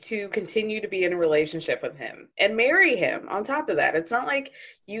choice to continue to be in a relationship with him and marry him on top of that. It's not like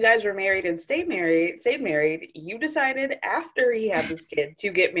you guys were married and stayed married. You decided after he had this kid to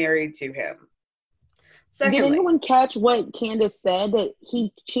get married to him. Secondly, did anyone catch what Candace said, that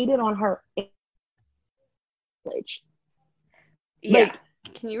he cheated on her in college? Yeah. Like,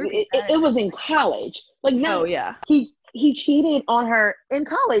 can you repeat that? It was in college. Like, no, yeah. He cheated on her in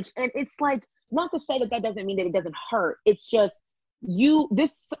college. And it's like, not to say that doesn't mean that it doesn't hurt. It's just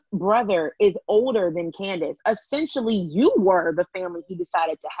this brother is older than Candace. Essentially, you were the family he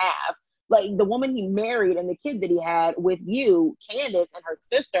decided to have. Like, the woman he married and the kid that he had with you, Candace and her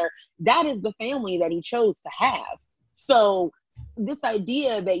sister, that is the family that he chose to have. So this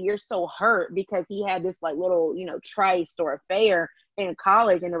idea that you're so hurt because he had this like little, tryst or affair in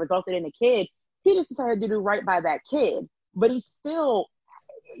college and it resulted in a kid, he just decided to do right by that kid. But he still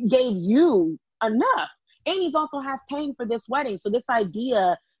gave you enough, and he's also half paying for this wedding. So this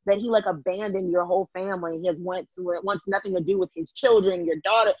idea that he like abandoned your whole family, he wants nothing to do with his children, your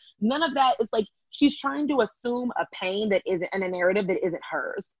daughter, none of that. It's like she's trying to assume a pain that isn't, and a narrative that isn't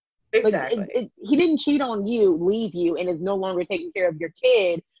hers. Exactly. Like, he didn't cheat on you, leave you, and is no longer taking care of your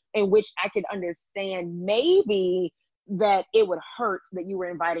kid, in which I could understand maybe that it would hurt that you were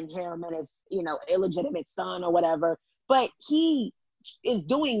inviting him and his illegitimate son or whatever, but he is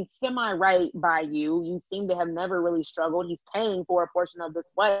doing semi-right by you. You seem to have never really struggled. He's paying for a portion of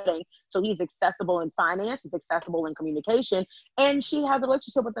this wedding. So he's accessible in finance, he's accessible in communication. And she has a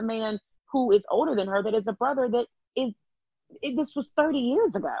relationship with a man who is older than her, that is a brother that this was 30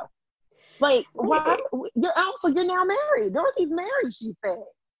 years ago. Like, why? You're now married. Dorothy's married, she said.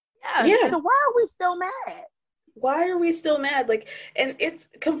 Yeah. So why are we still mad? Why are we still mad? Like, and it's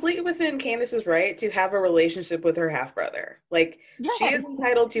completely within Candace's right to have a relationship with her half brother. Like, yes. She is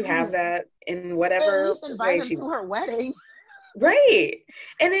entitled to have that in whatever at least invite him to her wedding. Right.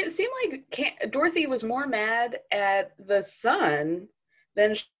 And it seemed like Dorothy was more mad at the son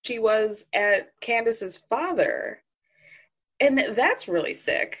than she was at Candace's father. And that's really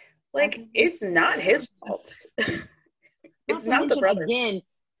sick. Like, it's not his fault. It's not the brother. Again,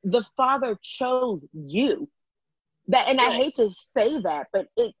 the father chose you. That, and I hate to say that, but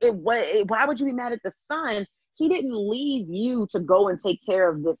why would you be mad at the son? He didn't leave you to go and take care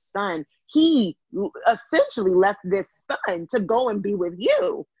of this son. He essentially left this son to go and be with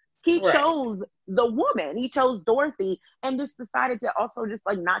you. He chose the woman. He chose Dorothy, and just decided to also just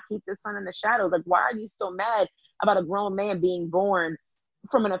like not keep this son in the shadows. Like, why are you still mad about a grown man being born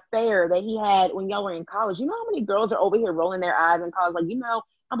from an affair that he had when y'all were in college? You know how many girls are over here rolling their eyes in college, like,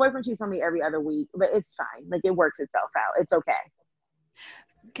 my boyfriend cheats on me every other week, but it's fine. Like, it works itself out. It's okay.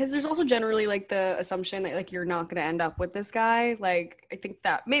 Because there's also generally like the assumption that like you're not going to end up with this guy. Like, I think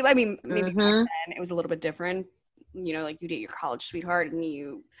that maybe back then it was a little bit different. Like you date your college sweetheart and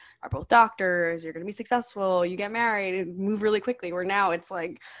you are both doctors, you're going to be successful, you get married and move really quickly. Where now it's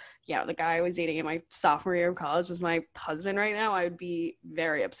like, the guy I was dating in my sophomore year of college is my husband right now. I would be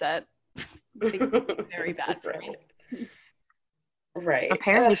very upset. Very bad for me. Right.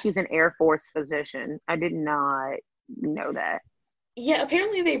 Apparently she's an Air Force physician. I did not know that. Yeah,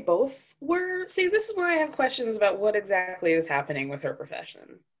 apparently they both were. See, this is where I have questions about what exactly is happening with her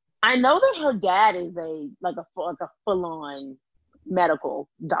profession. I know that her dad is a full-on medical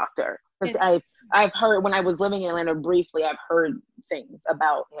doctor. I've heard, when I was living in Atlanta briefly, I've heard things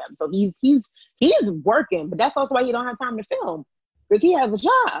about him. So he is working, but that's also why he don't have time to film, because he has a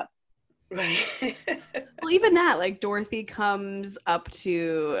job. Right. Well, even that, like, Dorothy comes up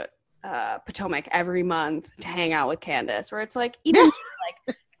to Potomac every month to hang out with Candace, where it's like, even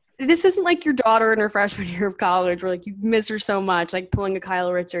like, this isn't like your daughter in her freshman year of college where like you miss her so much, like pulling a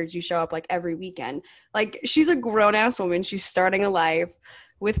Kyle Richards, you show up like every weekend. Like, she's a grown-ass woman. She's starting a life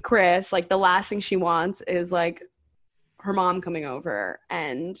with Chris. Like, the last thing she wants is like her mom coming over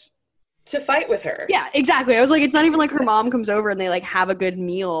and to fight with her. Yeah, exactly. I was like, it's not even like her mom comes over and they like have a good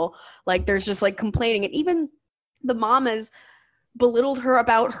meal. Like there's just like complaining. And even the mom has belittled her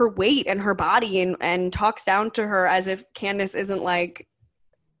about her weight and her body and talks down to her as if Candace isn't like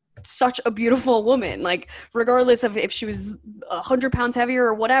such a beautiful woman. Like regardless of if she was 100 pounds heavier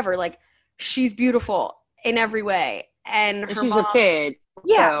or whatever, like she's beautiful in every way. And her she's mom, your kid.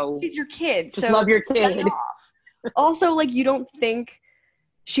 yeah, so she's your kid. Just love your kid. Also, like you don't think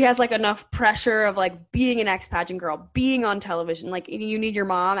she has like enough pressure of like being an ex pageant girl, being on television. Like you need your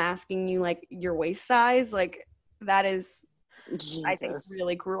mom asking you like your waist size. Like that is, Jesus. I think,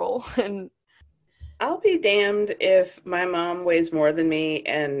 really cruel. And I'll be damned if my mom weighs more than me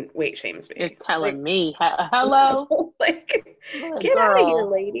and weight shames me. It's telling me, hello, like get out of here,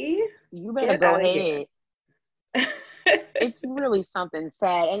 lady. You better go ahead. It's really something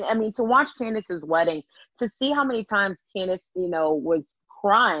sad. And I mean, to watch Candace's wedding, to see how many times Candace, was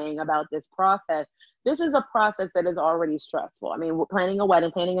crying about this process. This is a process that is already stressful. I mean, planning a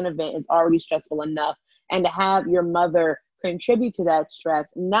wedding, planning an event is already stressful enough. And to have your mother contribute to that stress,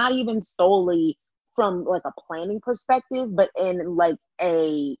 not even solely from like a planning perspective, but in like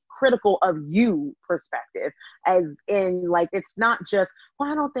a critical of you perspective, as in like, it's not just,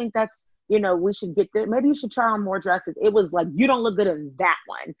 well, I don't think that's, we should get there. Maybe you should try on more dresses. It was like, you don't look good in that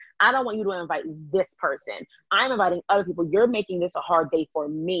one. I don't want you to invite this person. I'm inviting other people. You're making this a hard day for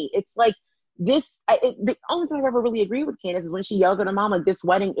me. It's like this. The only time I've ever really agreed with Candace is when she yells at her mom, like, this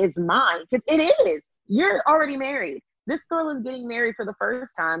wedding is mine. Because it is. You're already married. This girl is getting married for the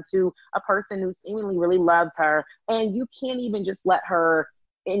first time to a person who seemingly really loves her. And you can't even just let her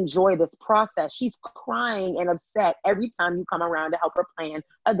enjoy this process. She's crying and upset every time you come around to help her plan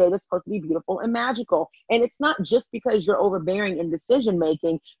a day that's supposed to be beautiful and magical. And it's not just because you're overbearing in decision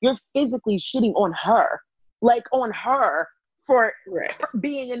making, you're physically shitting on her, like on her for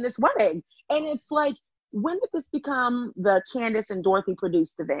being in this wedding. And it's like, when did this become the Candace and Dorothy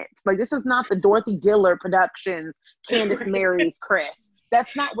produced event? Like, this is not the Dorothy Diller Productions Candace marries Chris.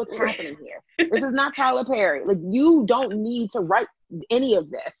 That's not what's happening here. This is not Tyler Perry. Like, you don't need to write any of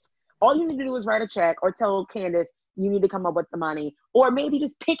this. All you need to do is write a check or tell Candace you need to come up with the money, or maybe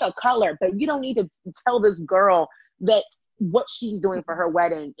just pick a color, but you don't need to tell this girl that what she's doing for her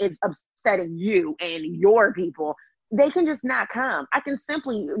wedding is upsetting you and your people. They can just not come. I can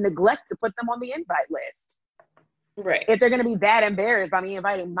simply neglect to put them on the invite list. Right. If they're going to be that embarrassed by me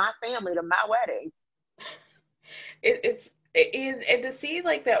inviting my family to my wedding. And to see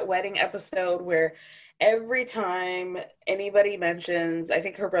like that wedding episode where every time anybody mentions, I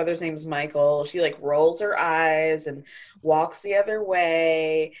think her brother's name's Michael, she like rolls her eyes and walks the other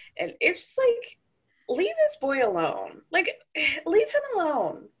way. And it's just like, leave this boy alone. Like, leave him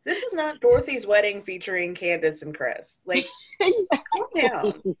alone. This is not Dorothy's wedding featuring Candace and Chris. Like, calm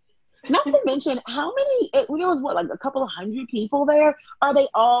down. Not to mention how many, there was like a couple of hundred people there. Are they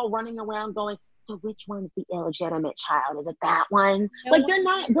all running around going, so which one's the illegitimate child? Is it that one? No. Like, they're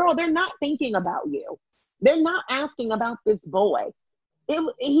not thinking about you. They're not asking about this boy.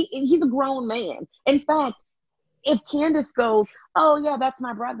 He's a grown man. In fact, if Candace goes, oh yeah, that's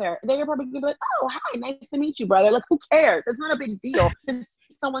my brother, they're probably gonna be like, oh, hi, nice to meet you, brother. Like, who cares? It's not a big deal.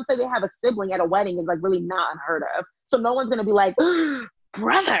 Someone say they have a sibling at a wedding is like really not unheard of. So no one's gonna be like,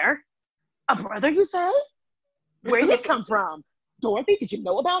 brother? A brother, you say? Where did he come from? Dorothy, did you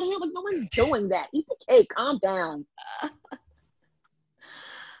know about him? Like, no one's doing that. Eat the cake, calm down.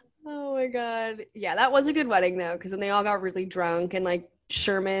 Oh my God. Yeah, that was a good wedding though, because then they all got really drunk and like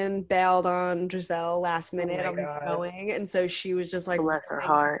Sherman bailed on Giselle last minute on going, and so she was just like, bless her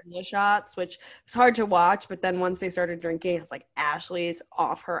heart, shots, which was hard to watch. But then once they started drinking, it's like Ashley's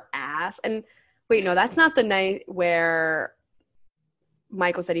off her ass. And wait, no, that's not the night where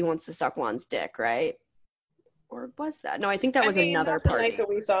Michael said he wants to suck Juan's dick, right? Or was that? No, I think that was another party. The night that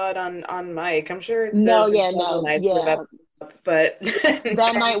we saw it on Mike. I'm sure. But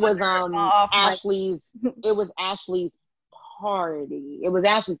that night was Ashley's. It was Ashley's party. It was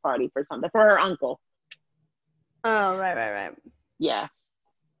Ashley's party for her uncle. Oh, right. Yes.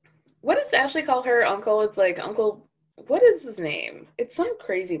 What does Ashley call her uncle? It's like Uncle, what is his name? It's some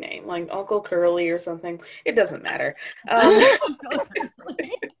crazy name, like Uncle Curly or something. It doesn't matter.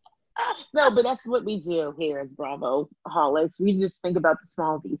 No, but that's what we do here as Bravo holics. We just think about the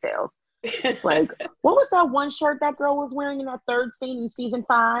small details. It's like, what was that one shirt that girl was wearing in that third scene in season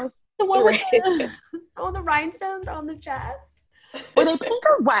 5? The one with the rhinestones on the chest. Were they pink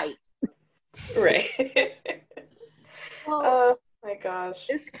or white? Right. Well, oh my gosh.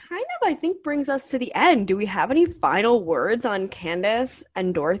 This kind of, I think, brings us to the end. Do we have any final words on Candace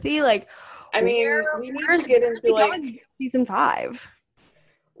and Dorothy? Like, I mean, we need to get into like season 5.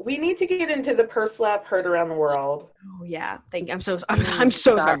 We need to get into the purse slap heard around the world. Oh yeah, I'm so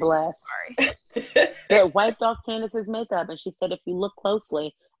sorry. Bless. Sorry. It wiped off Candace's makeup, and she said if you look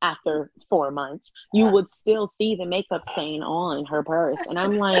closely after 4 months, you would still see the makeup stain on her purse. And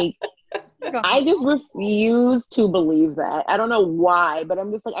I'm like, I just refuse to believe that. I don't know why, but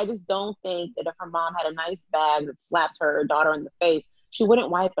I'm just like, I just don't think that if her mom had a nice bag that slapped her daughter in the face, she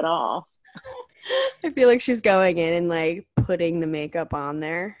wouldn't wipe it off. I feel like she's going in and like putting the makeup on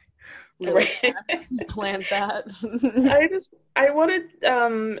there. Really plant that. I want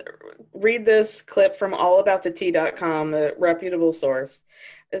to read this clip from allaboutthetea.com, a reputable source.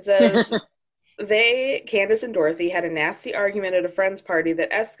 It says, Candace and Dorothy had a nasty argument at a friend's party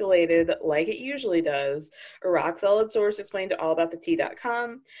that escalated like it usually does. A rock-solid source explained to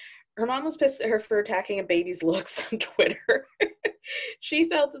allaboutthetea.com. Her mom was pissed at her for attacking a baby's looks on Twitter. She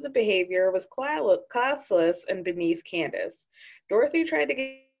felt that the behavior was classless and beneath Candace. Dorothy tried to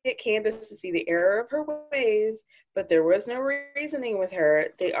get Candace to see the error of her ways, but there was no reasoning with her.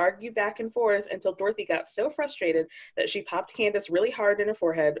 They argued back and forth until Dorothy got so frustrated that she popped Candace really hard in her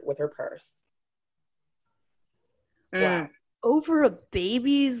forehead with her purse. Wow. Over a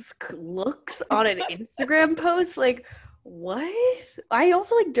baby's looks on an Instagram post? Like, what? I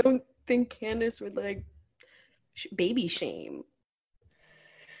also like don't think Candace would like baby shame.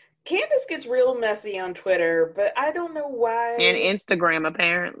 Candace gets real messy on Twitter, but I don't know why. And Instagram,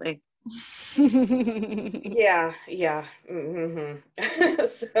 apparently. Yeah. Mm-hmm.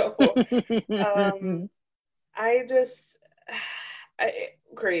 So,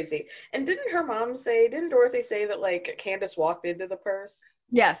 crazy. And didn't Dorothy say that like Candace walked into the purse?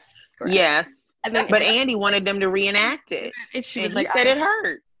 Yes. Correct. Yes. And then, but Andy wanted them to reenact it. And she was like, he said it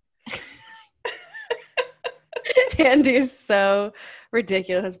hurt. Andy is so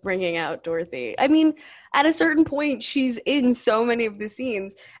ridiculous bringing out Dorothy. I mean, at a certain point, she's in so many of the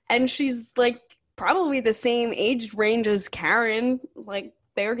scenes, and she's like probably the same age range as Karen. Like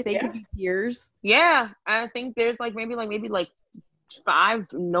they could be peers. Yeah, I think there's maybe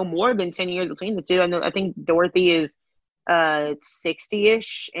 5, no more than 10 years between the two. I think Dorothy is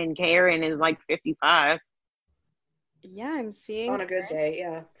 60-ish, and Karen is like 55. Yeah, I'm seeing on a good day.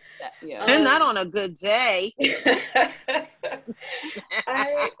 Yeah, and not on a good day.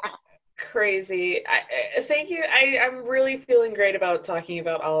 Crazy. Thank you. I'm really feeling great about talking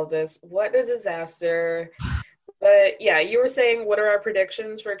about all of this. What a disaster. But yeah, you were saying, what are our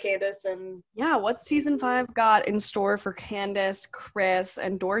predictions for Candace and... Yeah, what's season 5 got in store for Candace, Chris,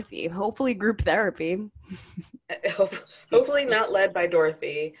 and Dorothy? Hopefully group therapy. Hopefully not led by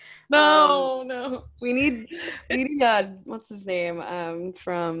Dorothy. No. We need what's his name?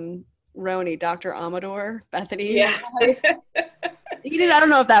 From Roni, Dr. Amador, Bethany's. Yeah. I don't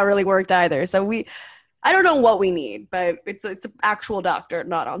know if that really worked either. So I don't know what we need, but it's an actual doctor,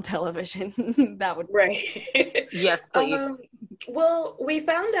 not on television. That would right. Yes, please. Well, we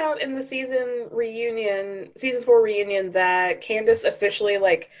found out in the season 4 reunion, that Candace officially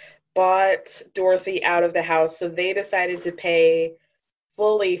bought Dorothy out of the house, so they decided to pay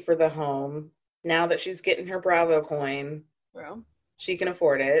fully for the home. Now that she's getting her Bravo coin, well, she can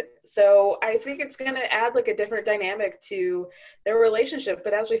afford it. So I think it's going to add a different dynamic to their relationship.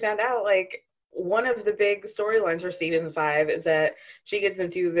 But as we found out, one of the big storylines for season 5 is that she gets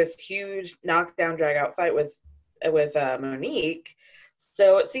into this huge knockdown, drag out fight with Monique.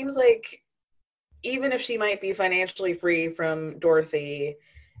 So it seems like even if she might be financially free from Dorothy,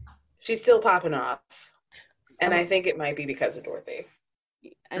 she's still popping off. And I think it might be because of Dorothy.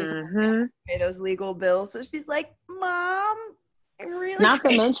 And pay those legal bills. So she's like, Mom, I'm really not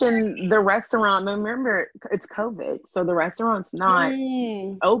scared. to mention the restaurant. Remember, it's COVID, so the restaurant's not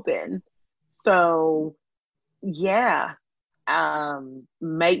open. So, yeah,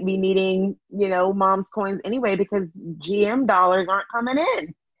 might be needing, mom's coins anyway because GM dollars aren't coming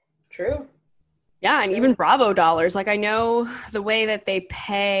in. True. Yeah, and even Bravo dollars. I know the way that they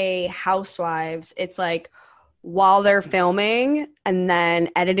pay housewives, it's while they're filming and then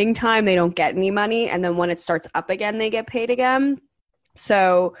editing time, they don't get any money. And then when it starts up again, they get paid again.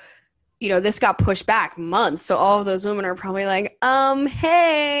 So, this got pushed back months. So all of those women are probably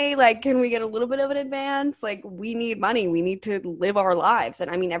hey, can we get a little bit of an advance? We need money. We need to live our lives.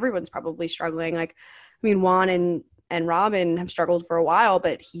 And everyone's probably struggling. Juan and Robin have struggled for a while,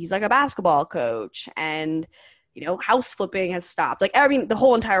 but he's a basketball coach, and house flipping has stopped. The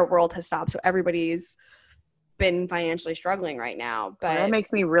whole entire world has stopped, so everybody's been financially struggling right now. But that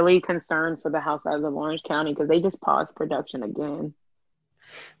makes me really concerned for the Housewives of Orange County because they just paused production again.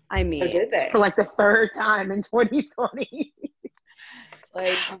 Did they? For the third time in 2020.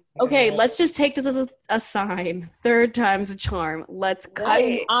 Like, okay, let's just take this as a sign. Third time's a charm. Let's cut.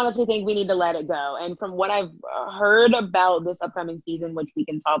 I honestly think we need to let it go. And from what I've heard about this upcoming season, which we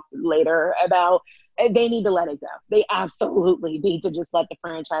can talk later about, they need to let it go. They absolutely need to just let the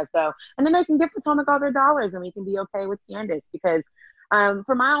franchise go. And then they can give Potomac all their dollars and we can be okay with Candace. Because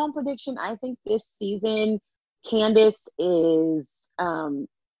for my own prediction, I think this season, Candace is,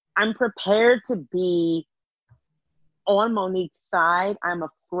 I'm prepared to be on Monique's side. I'm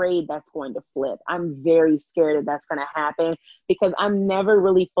afraid that's going to flip. I'm very scared that's going to happen because I'm never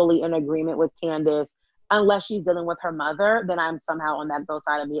really fully in agreement with Candace unless she's dealing with her mother. Then I'm somehow on that both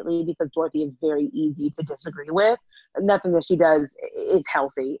side immediately because Dorothy is very easy to disagree with. Nothing that she does is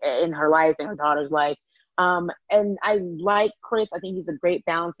healthy in her life and her daughter's life. And I like Chris. I think he's a great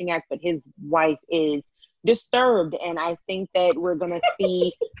balancing act, but his wife is disturbed, and I think that we're going to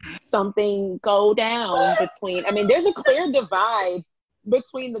see something go down between, I mean, there's a clear divide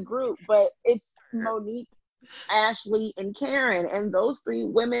between the group, but it's Monique, Ashley, and Karen, and those three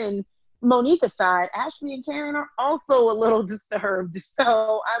women, Monique aside, Ashley and Karen are also a little disturbed,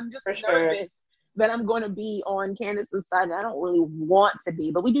 so I'm just nervous that I'm going to be on Candace's side, and I don't really want to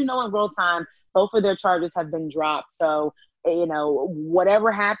be, but we do know in real time both of their charges have been dropped, so you know,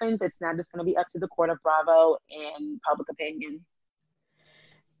 whatever happens, it's now just going to be up to the court of Bravo and public opinion.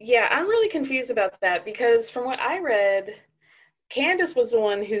 Yeah, I'm really confused about that because from what I read, Candace was the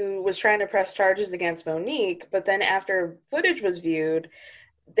one who was trying to press charges against Monique, but then after footage was viewed,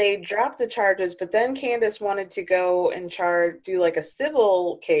 they dropped the charges, but then Candace wanted to go and do like a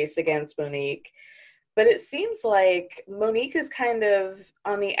civil case against Monique. But it seems like Monique is kind of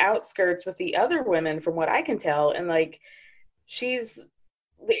on the outskirts with the other women from what I can tell, and like,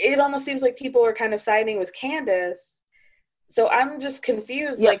 it almost seems like people are kind of siding with Candace. So I'm just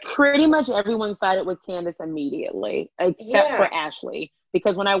confused. Yeah, like pretty much everyone sided with Candace immediately, except for Ashley.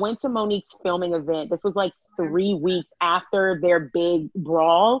 Because when I went to Monique's filming event, this was like 3 weeks after their big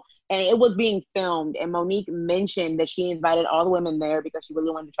brawl, and it was being filmed. And Monique mentioned that she invited all the women there because she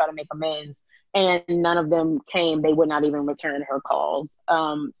really wanted to try to make amends. And none of them came. They would not even return her calls.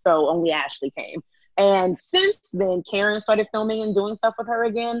 So only Ashley came. And since then, Karen started filming and doing stuff with her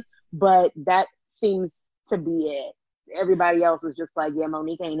again, but that seems to be it. Everybody else is just like, yeah,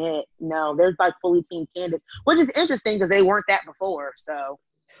 Monique ain't it. No, they're like fully Team Candace, which is interesting because they weren't that before, so.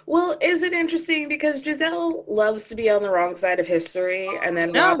 Well, is it interesting because Giselle loves to be on the wrong side of history, and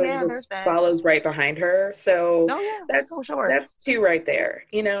then Robin just follows right behind her. So that's two right there,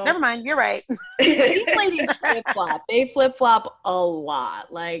 you know? Never mind, you're right. These ladies flip-flop. They flip-flop a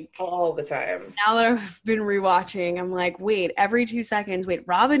lot, like all the time. Now that I've been rewatching, I'm like, wait, every 2 seconds, wait,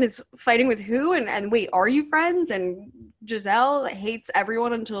 Robin is fighting with who? And wait, are you friends? And Giselle hates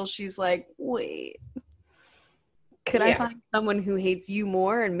everyone until she's like, wait. Could I find someone who hates you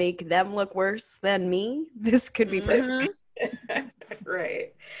more and make them look worse than me? This could be perfect.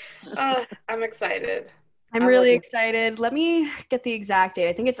 Right. I'm excited. I'm really excited. Let me get the exact date.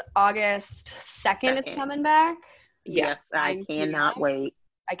 I think it's August 2nd. It's coming back. Yes, I cannot wait.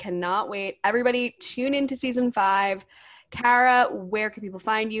 I cannot wait. Everybody tune into season 5. Kara, where can people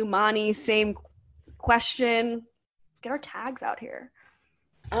find you? Moni, same question. Let's get our tags out here.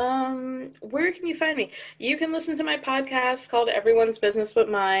 Where can you find me? You can listen to my podcast called Everyone's Business But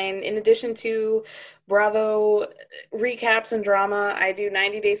Mine. In addition to Bravo recaps and drama, I do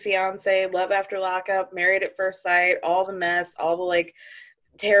 90 Day Fiance, Love After Lockup, Married at First Sight, all the mess, all the like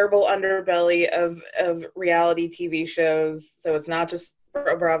terrible underbelly of reality TV shows. So it's not just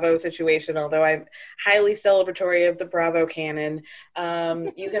a Bravo situation, although I'm highly celebratory of the Bravo canon.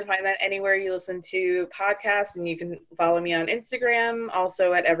 You can find that anywhere you listen to podcasts, and you can follow me on Instagram,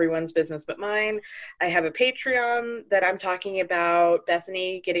 also at Everyone's Business But Mine. I have a Patreon that I'm talking about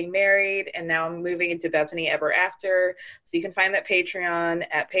Bethany getting married, and now I'm moving into Bethany Ever After. So you can find that Patreon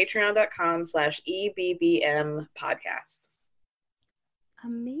at patreon.com/EBBM podcast.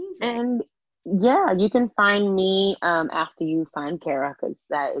 Amazing. And yeah, you can find me after you find Kara, because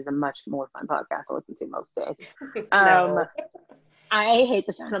that is a much more fun podcast to listen to most days. No. I hate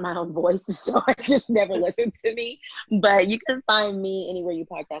the sound of my own voice, so I just never listen to me. But you can find me anywhere you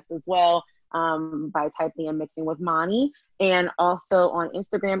podcast as well by typing in Mixing with Moni, and also on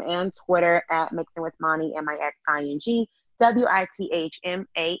Instagram and Twitter at Mixing with Moni, MIXING.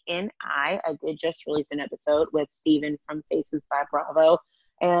 WITHMANI. I did just release an episode with Steven from Faces by Bravo.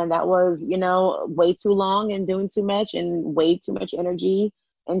 And that was, way too long and doing too much and way too much energy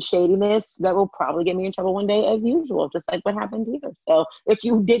and shadiness that will probably get me in trouble one day as usual, just like what happened here. So if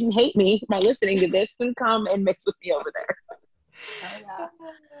you didn't hate me by listening to this, then come and mix with me over there.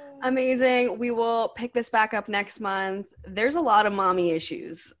 Amazing. We will pick this back up next month. There's a lot of mommy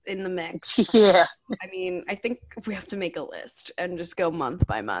issues in the mix. Yeah. I mean, I think we have to make a list and just go month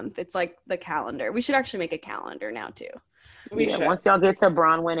by month. It's like the calendar. We should actually make a calendar now too. Once y'all get to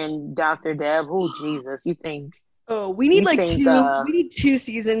Bronwyn and Dr. Deb, oh Jesus, you think? Oh, we need we need 2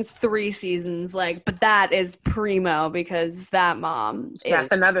 seasons, 3 seasons, but that is primo because that mom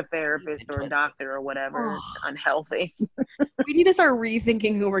that's another therapist or a doctor or whatever. It's unhealthy. We need to start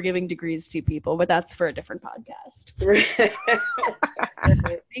rethinking who we're giving degrees to, people, but that's for a different podcast.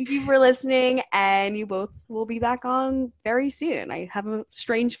 Thank you for listening, and you both will be back on very soon. I have a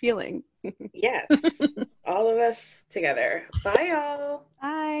strange feeling. Yes. All of us together. Bye, y'all.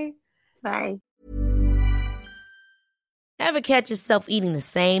 Bye. Bye. Ever catch yourself eating the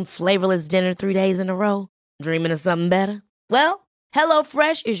same flavorless dinner 3 days in a row? Dreaming of something better? Well,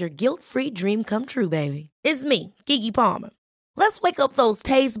 HelloFresh is your guilt-free dream come true, baby. It's me, Keke Palmer. Let's wake up those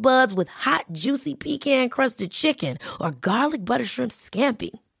taste buds with hot, juicy pecan-crusted chicken or garlic butter shrimp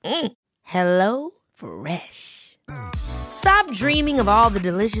scampi. Hello Fresh. Stop dreaming of all the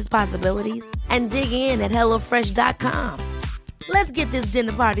delicious possibilities and dig in at HelloFresh.com. Let's get this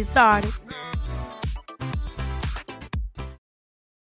dinner party started.